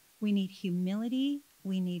 We need humility.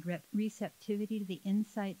 We need receptivity to the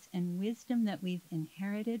insights and wisdom that we've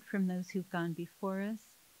inherited from those who've gone before us.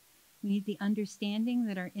 We need the understanding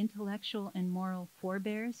that our intellectual and moral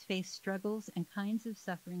forebears face struggles and kinds of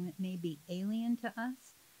suffering that may be alien to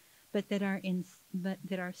us, but that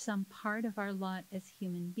are some part of our lot as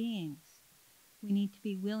human beings. We need to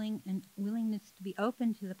be willingness to be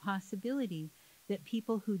open to the possibility that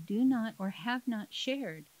people who do not or have not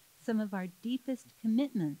shared some of our deepest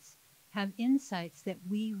commitments have insights that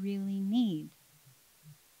we really need.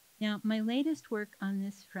 Now, my latest work on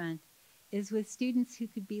this front is with students who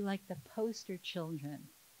could be like the poster children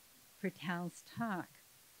for Tal's talk.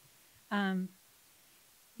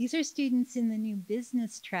 These are students in the new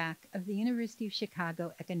business track of the University of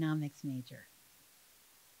Chicago economics major.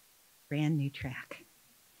 Brand new track.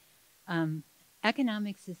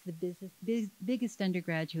 Economics is the biggest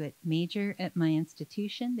undergraduate major at my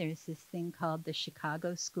institution. There's this thing called the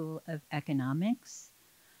Chicago School of Economics.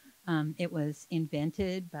 It was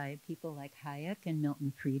invented by people like Hayek and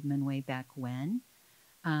Milton Friedman way back when.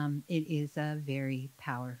 It is a very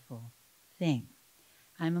powerful thing.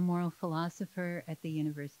 I'm a moral philosopher at the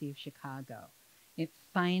University of Chicago. I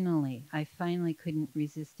finally couldn't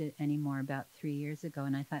resist it anymore about 3 years ago,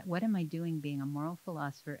 and I thought, what am I doing being a moral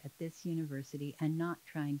philosopher at this university and not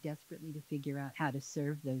trying desperately to figure out how to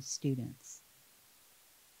serve those students?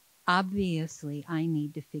 Obviously, I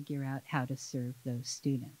need to figure out how to serve those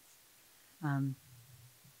students.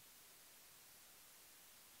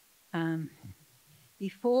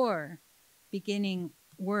 Before beginning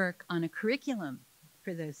work on a curriculum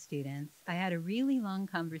for those students, I had a really long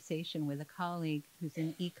conversation with a colleague who's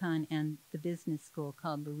in econ and the business school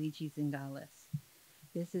called Luigi Zingales.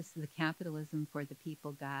 This is the Capitalism for the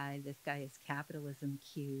People guy. This guy is Capitalism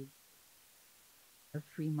Cubed, a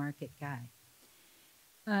free market guy.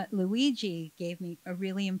 Luigi gave me a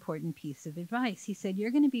really important piece of advice. He said,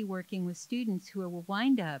 you're going to be working with students who will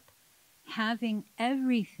wind up having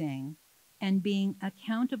everything and being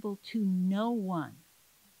accountable to no one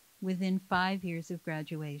within 5 years of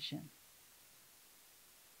graduation.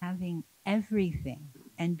 Having everything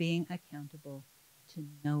and being accountable to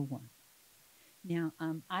no one. Now,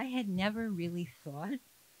 I had never really thought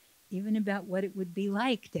even about what it would be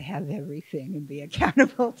like to have everything and be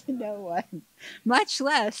accountable to no one, much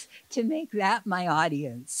less to make that my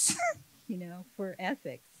audience, for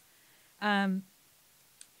ethics. And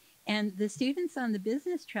the students on the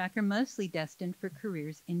business track are mostly destined for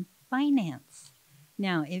careers in finance.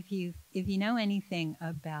 Now, if you know anything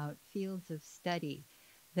about fields of study,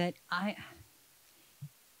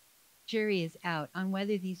 jury is out on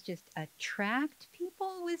whether these just attract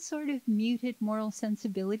people with sort of muted moral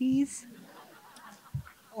sensibilities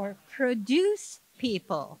or produce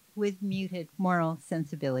people with muted moral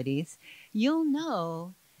sensibilities. You'll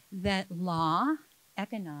know that law,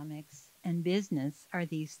 economics, and business are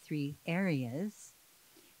these three areas,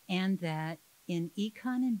 and that in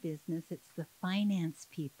econ and business, it's the finance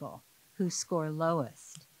people who score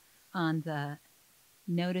lowest on the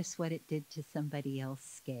notice what it did to somebody else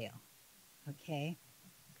scale. Okay.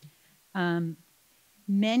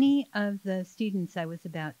 Many of the students I was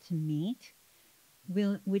about to meet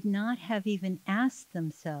would not have even asked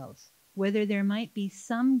themselves whether there might be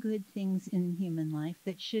some good things in human life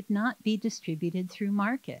that should not be distributed through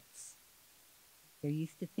markets. They're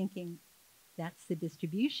used to thinking that's the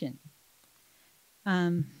distribution.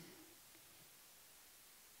 And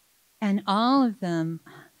all of them,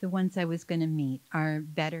 the ones I was going to meet, are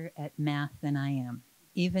better at math than I am,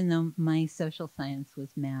 even though my social science was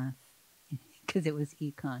math, because it was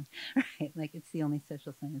econ, right? Like, it's the only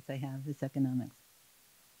social science I have is economics.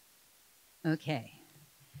 Okay.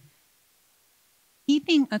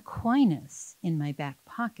 Keeping Aquinas in my back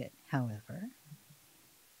pocket, however,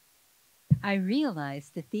 I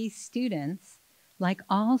realized that these students, like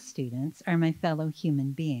all students, are my fellow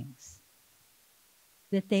human beings.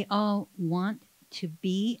 That they all want to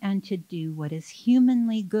be and to do what is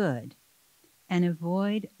humanly good and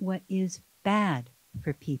avoid what is bad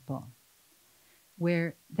for people,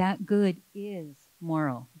 where that good is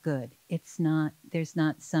moral good. It's not, there's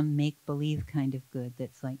not some make-believe kind of good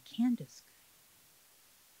that's like Candace good.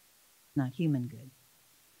 Not human good.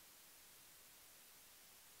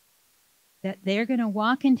 That they're going to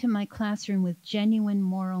walk into my classroom with genuine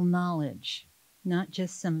moral knowledge, not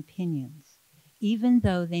just some opinions, even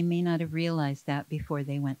though they may not have realized that before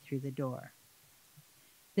they went through the door.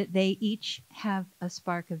 That they each have a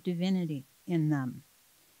spark of divinity in them,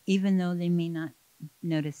 even though they may not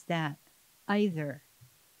notice that either.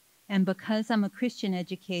 And because I'm a Christian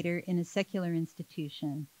educator in a secular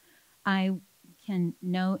institution, I can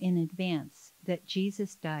know in advance that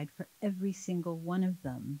Jesus died for every single one of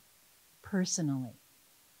them personally.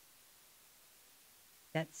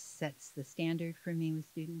 That sets the standard for me with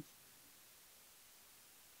students.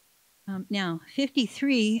 Now,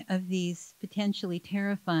 53 of these potentially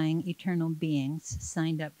terrifying eternal beings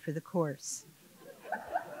signed up for the course.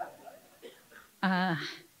 As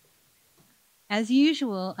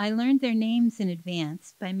usual, I learned their names in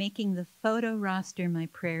advance by making the photo roster my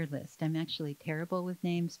prayer list. I'm actually terrible with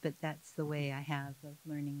names, but that's the way I have of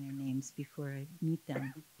learning their names before I meet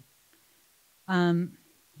them.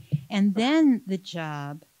 And then the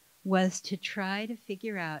job was to try to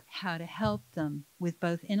figure out how to help them with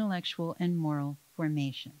both intellectual and moral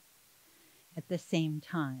formation at the same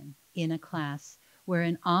time in a class where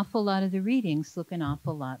an awful lot of the readings look an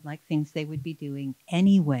awful lot like things they would be doing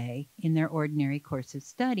anyway in their ordinary course of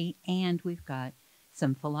study, and we've got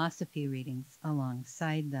some philosophy readings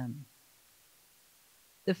alongside them.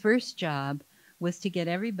 The first job was to get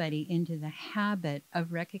everybody into the habit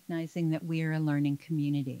of recognizing that we are a learning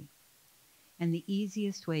community. And the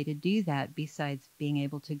easiest way to do that, besides being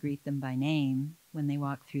able to greet them by name when they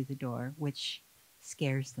walk through the door, which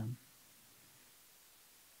scares them.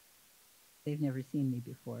 They've never seen me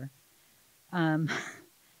before.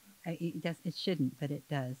 It shouldn't, but it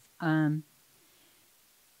does.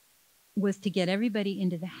 Was to get everybody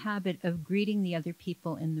into the habit of greeting the other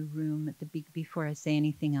people in the room at the before I say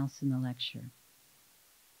anything else in the lecture.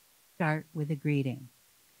 Start with a greeting.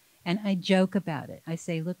 And I joke about it. I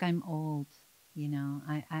say, look, I'm old. You know,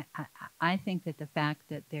 I think that the fact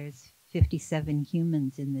that there's 57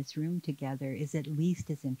 humans in this room together is at least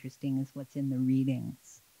as interesting as what's in the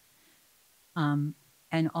readings. And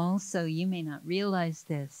also, you may not realize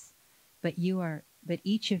this, but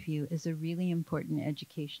each of you is a really important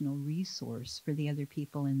educational resource for the other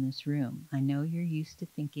people in this room. I know you're used to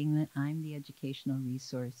thinking that I'm the educational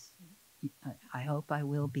resource. I hope I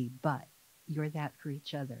will be, but you're that for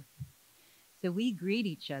each other. So we greet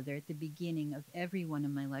each other at the beginning of every one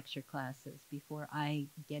of my lecture classes before I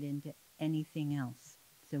get into anything else.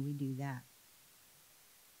 So we do that.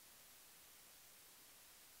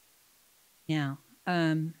 Now,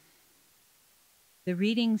 the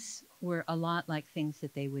readings were a lot like things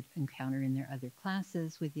that they would encounter in their other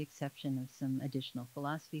classes, with the exception of some additional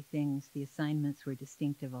philosophy things. The assignments were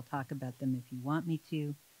distinctive. I'll talk about them if you want me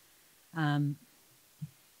to.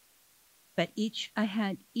 But I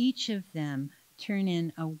had each of them turn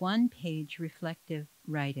in a one-page reflective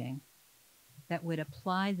writing that would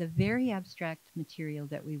apply the very abstract material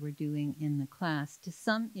that we were doing in the class to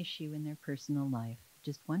some issue in their personal life.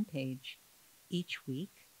 Just one page each week.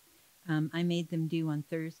 I made them do on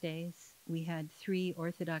Thursdays. We had 3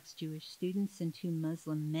 Orthodox Jewish students and 2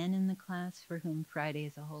 Muslim men in the class for whom Friday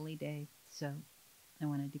is a holy day, so I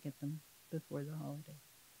wanted to get them before the holiday.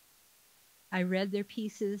 I read their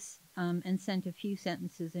pieces and sent a few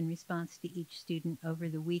sentences in response to each student over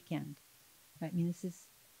the weekend. I mean,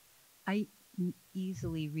 I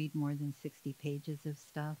easily read more than 60 pages of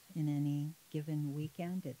stuff in any given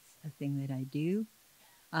weekend. It's a thing that I do.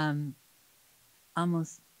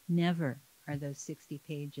 Almost never are those 60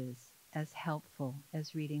 pages as helpful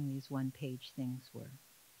as reading these one-page things were.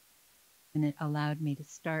 And it allowed me to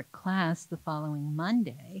start class the following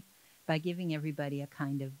Monday by giving everybody a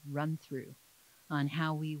kind of run-through on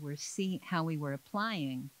how we were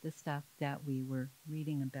applying the stuff that we were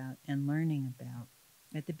reading about and learning about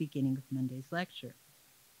at the beginning of Monday's lecture.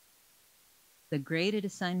 The graded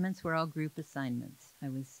assignments were all group assignments. I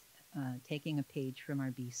was taking a page from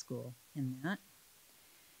our B school in that.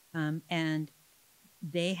 And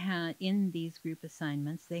they had, in these group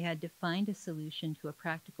assignments, they had to find a solution to a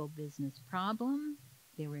practical business problem.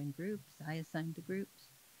 They were in groups. I assigned the groups.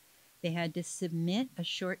 They had to submit a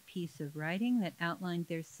short piece of writing that outlined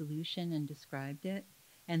their solution and described it.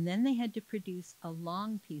 And then they had to produce a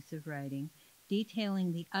long piece of writing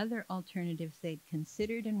detailing the other alternatives they'd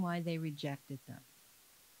considered and why they rejected them.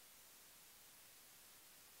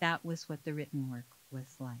 That was what the written work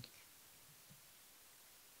was like.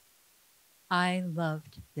 I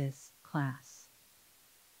loved this class.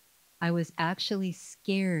 I was actually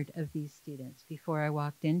scared of these students before I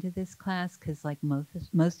walked into this class because, like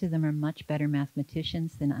most of them are much better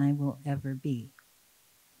mathematicians than I will ever be.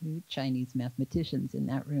 Chinese mathematicians in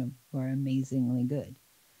that room who are amazingly good.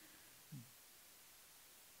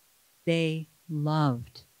 They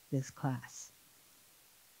loved this class.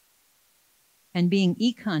 And being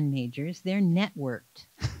econ majors, they're networked.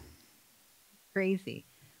 Crazy.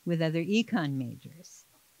 With other econ majors.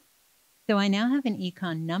 So I now have an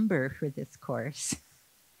econ number for this course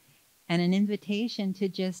and an invitation to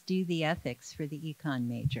just do the ethics for the econ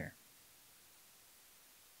major.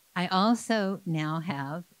 I also now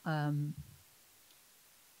have a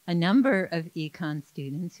number of econ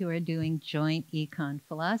students who are doing joint econ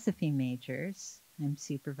philosophy majors. I'm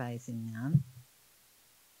supervising them.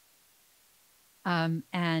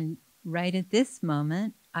 And right at this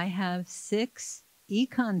moment, I have 6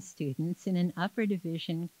 econ students in an upper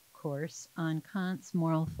division course on Kant's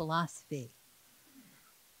moral philosophy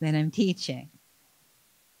that I'm teaching.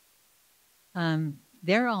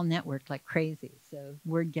 They're all networked like crazy, so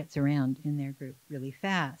word gets around in their group really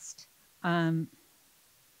fast.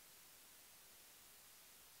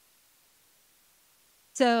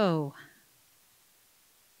 So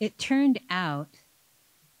it turned out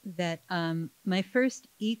that my first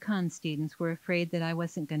econ students were afraid that I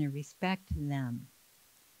wasn't going to respect them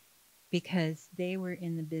because they were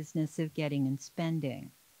in the business of getting and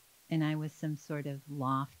spending, and I was some sort of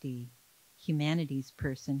lofty humanities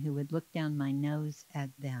person who would look down my nose at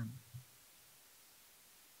them.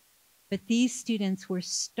 But these students were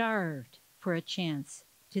starved for a chance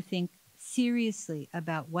to think seriously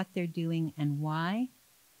about what they're doing and why,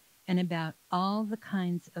 and about all the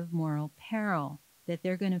kinds of moral peril that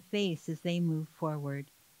they're going to face as they move forward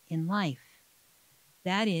in life.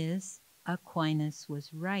 That is, Aquinas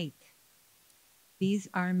was right. These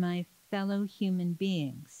are my fellow human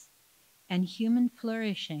beings, and human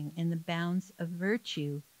flourishing in the bounds of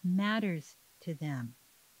virtue matters to them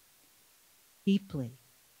deeply.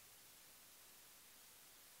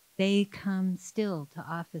 They come still to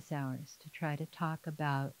office hours to try to talk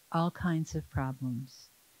about all kinds of problems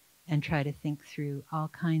and try to think through all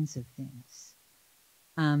kinds of things.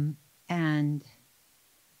 And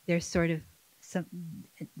there's sort of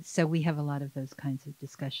so we have a lot of those kinds of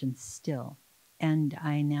discussions still. And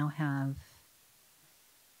I now have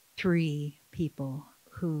 3 people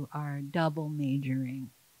who are double majoring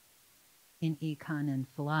in econ and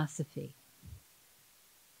philosophy.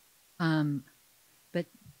 But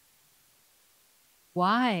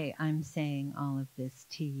why I'm saying all of this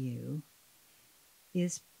to you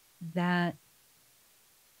is that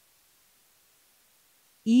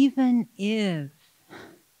even if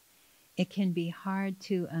it can be hard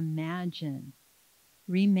to imagine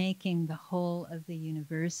remaking the whole of the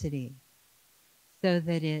university so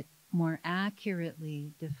that it more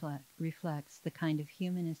accurately reflects the kind of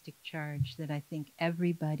humanistic charge that I think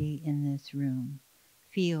everybody in this room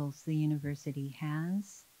feels the university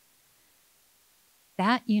has.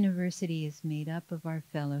 That university is made up of our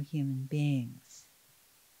fellow human beings.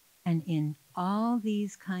 And in all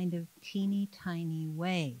these kind of teeny tiny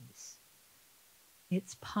ways,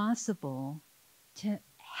 it's possible to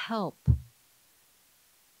help,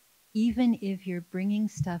 even if you're bringing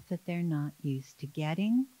stuff that they're not used to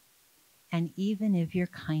getting, and even if you're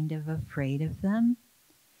kind of afraid of them,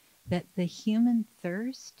 that the human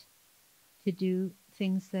thirst to do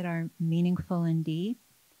things that are meaningful and deep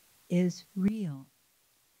is real.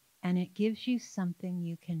 And it gives you something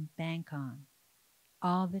you can bank on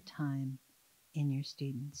all the time in your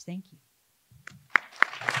students. Thank you.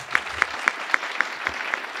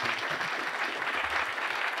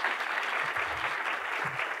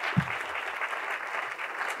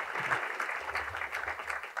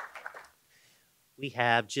 We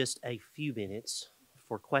have just a few minutes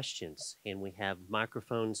for questions, and we have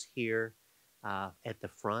microphones here at the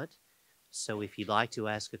front. So if you'd like to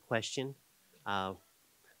ask a question,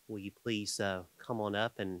 will you please come on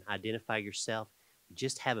up and identify yourself? We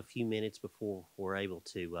just have a few minutes before we're able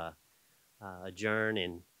to adjourn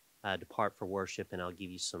and depart for worship, and I'll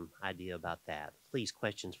give you some idea about that. Please,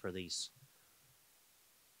 questions for these.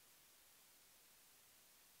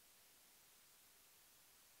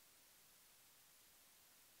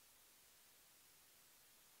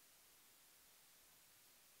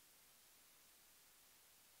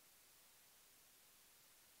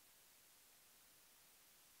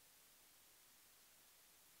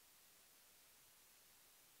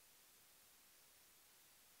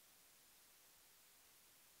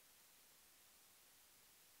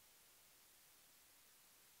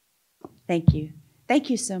 Thank you. Thank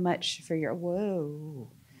you so much for your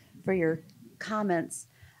comments.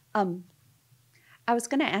 I was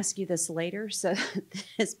going to ask you this later, so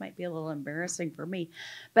this might be a little embarrassing for me.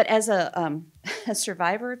 But as a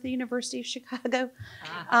survivor of the University of Chicago,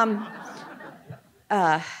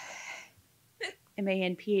 MA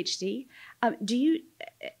and PhD, do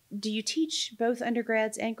you teach both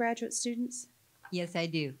undergrads and graduate students? Yes, I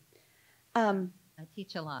do. I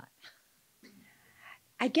teach a lot.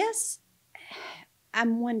 I guess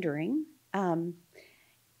I'm wondering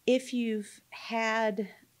if you've had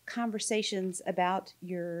conversations about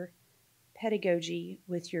your pedagogy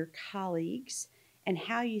with your colleagues and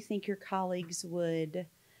how you think your colleagues would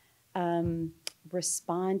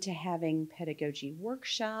respond to having pedagogy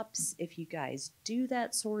workshops, if you guys do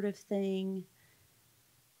that sort of thing.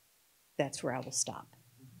 That's where I will stop.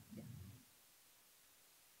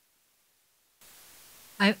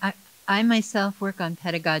 I myself work on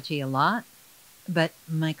pedagogy a lot, but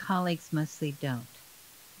my colleagues mostly don't.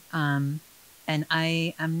 And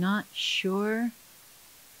I'm not sure.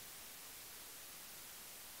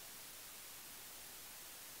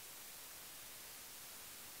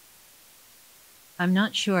 I'm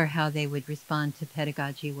not sure how they would respond to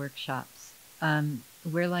pedagogy workshops.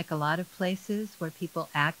 We're like a lot of places where people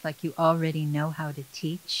act like you already know how to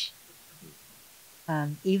teach,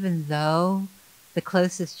 even though the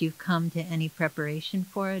closest you've come to any preparation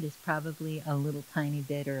for it is probably a little tiny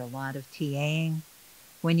bit or a lot of TAing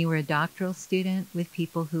when you were a doctoral student with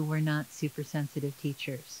people who were not super sensitive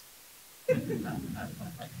teachers.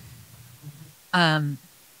 I've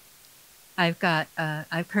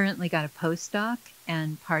currently got a postdoc,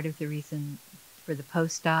 and part of the reason for the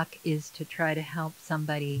postdoc is to try to help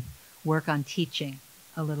somebody work on teaching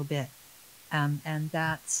a little bit. And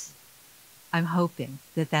I'm hoping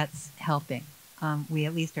that that's helping. We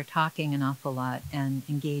at least are talking an awful lot and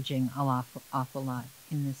engaging an awful lot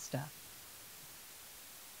in this stuff.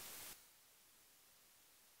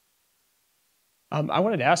 I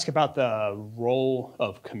wanted to ask about the role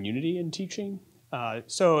of community in teaching.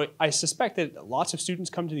 So I suspect that lots of students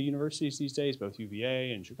come to the universities these days, both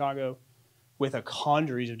UVA and Chicago, with a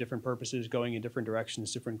congeries of different purposes going in different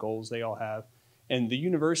directions, different goals they all have. And the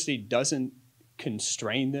university doesn't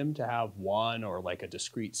constrain them to have one or like a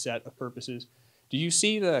discrete set of purposes. Do you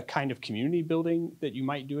see the kind of community building that you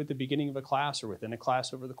might do at the beginning of a class or within a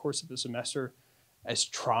class over the course of the semester as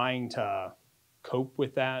trying to cope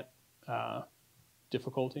with that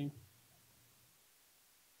difficulty?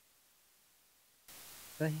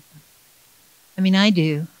 Go ahead. I mean, I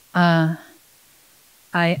do.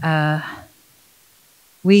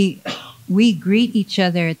 We greet each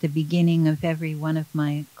other at the beginning of every one of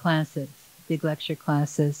my classes, big lecture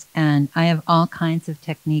classes, and I have all kinds of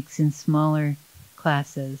techniques in smaller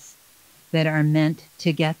classes that are meant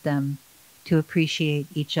to get them to appreciate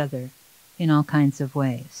each other in all kinds of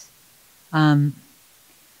ways.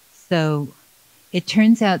 So it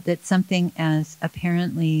turns out that something as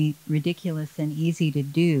apparently ridiculous and easy to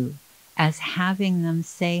do as having them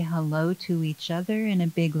say hello to each other in a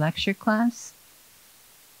big lecture class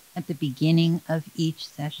at the beginning of each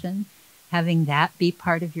session, having that be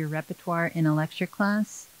part of your repertoire in a lecture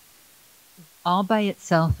class, all by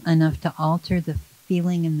itself enough to alter the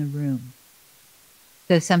feeling in the room.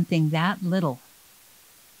 So something that little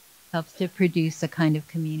helps to produce a kind of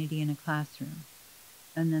community in a classroom.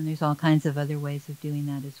 And then there's all kinds of other ways of doing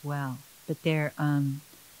that as well. But I'm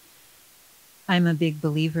a big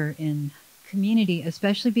believer in community,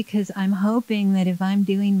 especially because I'm hoping that if I'm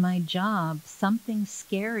doing my job, something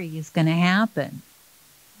scary is going to happen.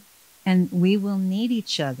 And we will need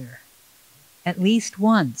each other at least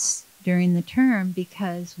once during the term,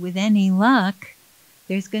 because with any luck,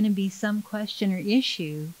 there's going to be some question or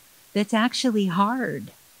issue that's actually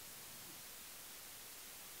hard.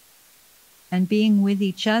 And being with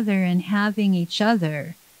each other and having each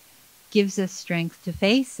other gives us strength to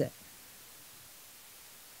face it.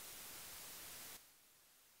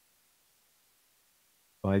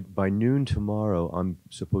 By noon tomorrow, I'm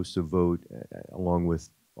supposed to vote, along with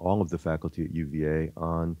all of the faculty at UVA,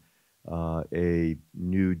 on a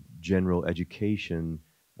new general education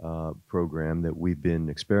program that we've been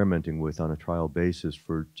experimenting with on a trial basis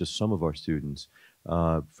for just some of our students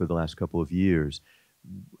for the last couple of years.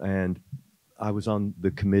 And I was on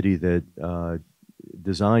the committee that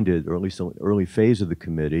designed it, or at least an early phase of the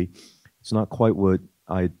committee. It's not quite what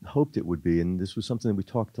I hoped it would be, and this was something that we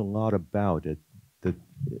talked a lot about at the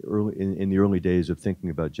in the early days of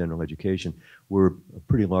thinking about general education. We're a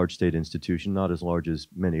pretty large state institution, not as large as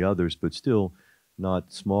many others, but still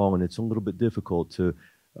not small, and it's a little bit difficult to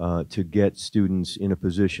get students in a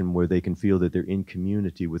position where they can feel that they're in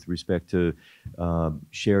community with respect to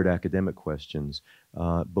shared academic questions.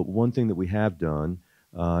 But one thing that we have done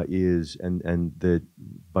is, and that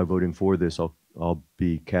by voting for this, I'll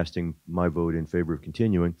be casting my vote in favor of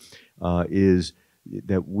continuing, is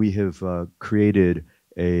that we have created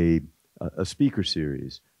a speaker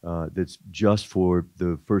series that's just for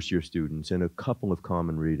the first-year students and a couple of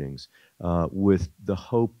common readings, with the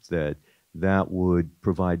hope that that would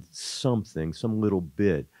provide something, some little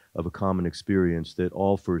bit of a common experience that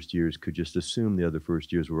all first years could just assume the other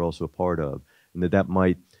first years were also a part of, and that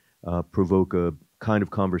might provoke a kind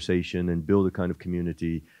of conversation and build a kind of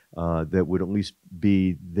community that would at least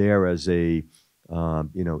be there as a,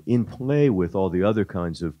 in play with all the other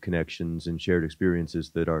kinds of connections and shared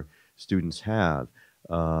experiences that our students have.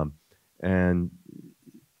 And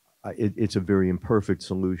it's a very imperfect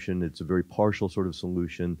solution. It's a very partial sort of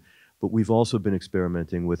solution. But we've also been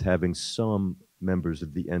experimenting with having some members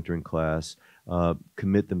of the entering class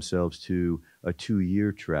commit themselves to a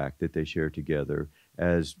 2-year track that they share together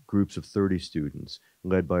as groups of 30 students,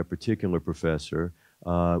 led by a particular professor.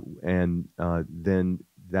 And then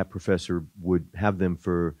that professor would have them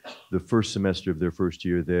for the first semester of their first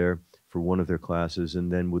year there for one of their classes,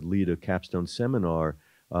 and then would lead a capstone seminar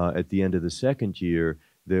at the end of the second year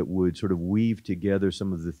that would sort of weave together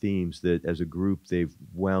some of the themes that as a group they've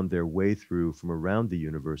wound their way through from around the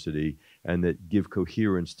university, and that give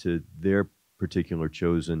coherence to their particular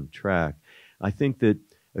chosen track. I think that,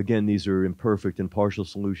 again, these are imperfect and partial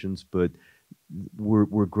solutions, but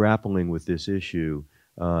we're grappling with this issue,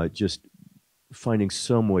 just finding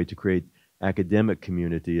some way to create academic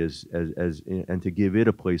community and to give it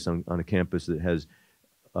a place on a campus that has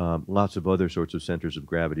lots of other sorts of centers of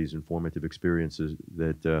gravities and formative experiences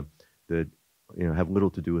that have little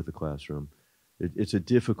to do with the classroom. It's a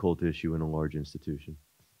difficult issue in a large institution.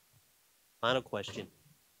 Final question.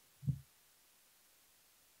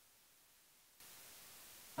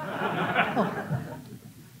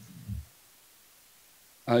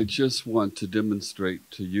 I just want to demonstrate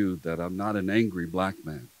to you that I'm not an angry black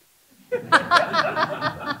man.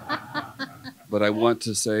 But I want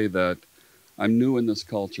to say that I'm new in this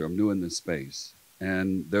culture, I'm new in this space,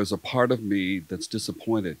 and there's a part of me that's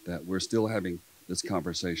disappointed that we're still having this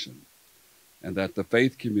conversation, and that the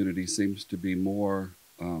faith community seems to be more,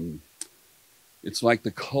 it's like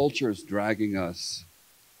the culture is dragging us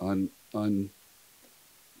on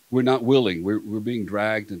we're not willing, we're being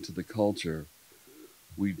dragged into the culture.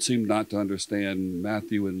 We seem not to understand.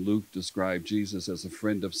 Matthew and Luke describe Jesus as a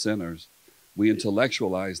friend of sinners. We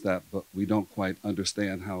intellectualize that, but we don't quite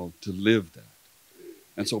understand how to live that.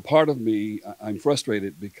 And so part of me, I'm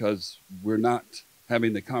frustrated because we're not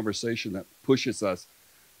having the conversation that pushes us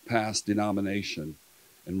past denomination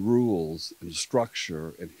and rules and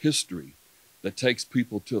structure and history, that takes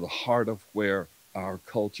people to the heart of where our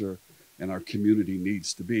culture and our community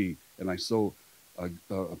needs to be. And I so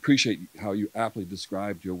appreciate how you aptly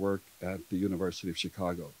described your work at the University of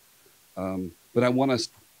Chicago. But I want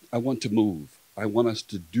to move. I want us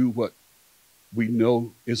to do what we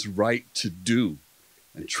know is right to do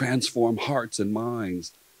and transform hearts and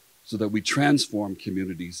minds so that we transform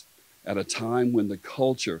communities at a time when the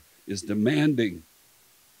culture is demanding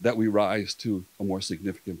that we rise to a more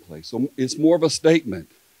significant place. So it's more of a statement,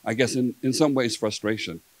 I guess in some ways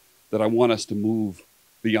frustration, that I want us to move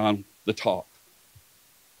beyond the talk.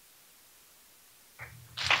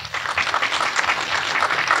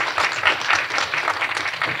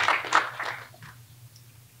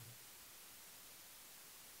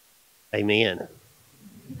 Amen.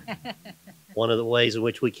 One of the ways in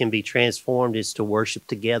which we can be transformed is to worship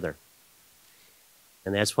together.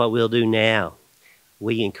 And that's what we'll do now.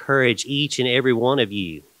 We encourage each and every one of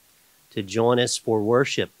you to join us for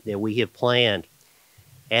worship that we have planned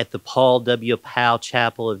at the Paul W. Powell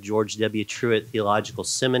Chapel of George W. Truett Theological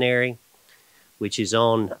Seminary, which is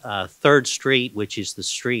on 3rd Street, which is the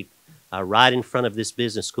street right in front of this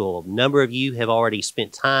business school. A number of you have already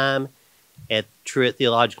spent time at Truett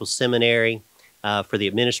Theological Seminary for the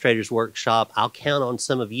administrators workshop. I'll count on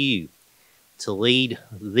some of you to lead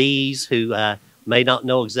these who may not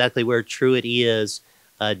know exactly where Truett is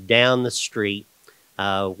down the street.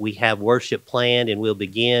 We have worship planned, and we'll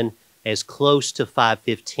begin as close to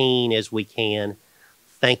 5:15 as we can.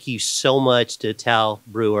 Thank you so much to Tal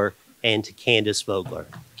Brewer and to Candace Vogler.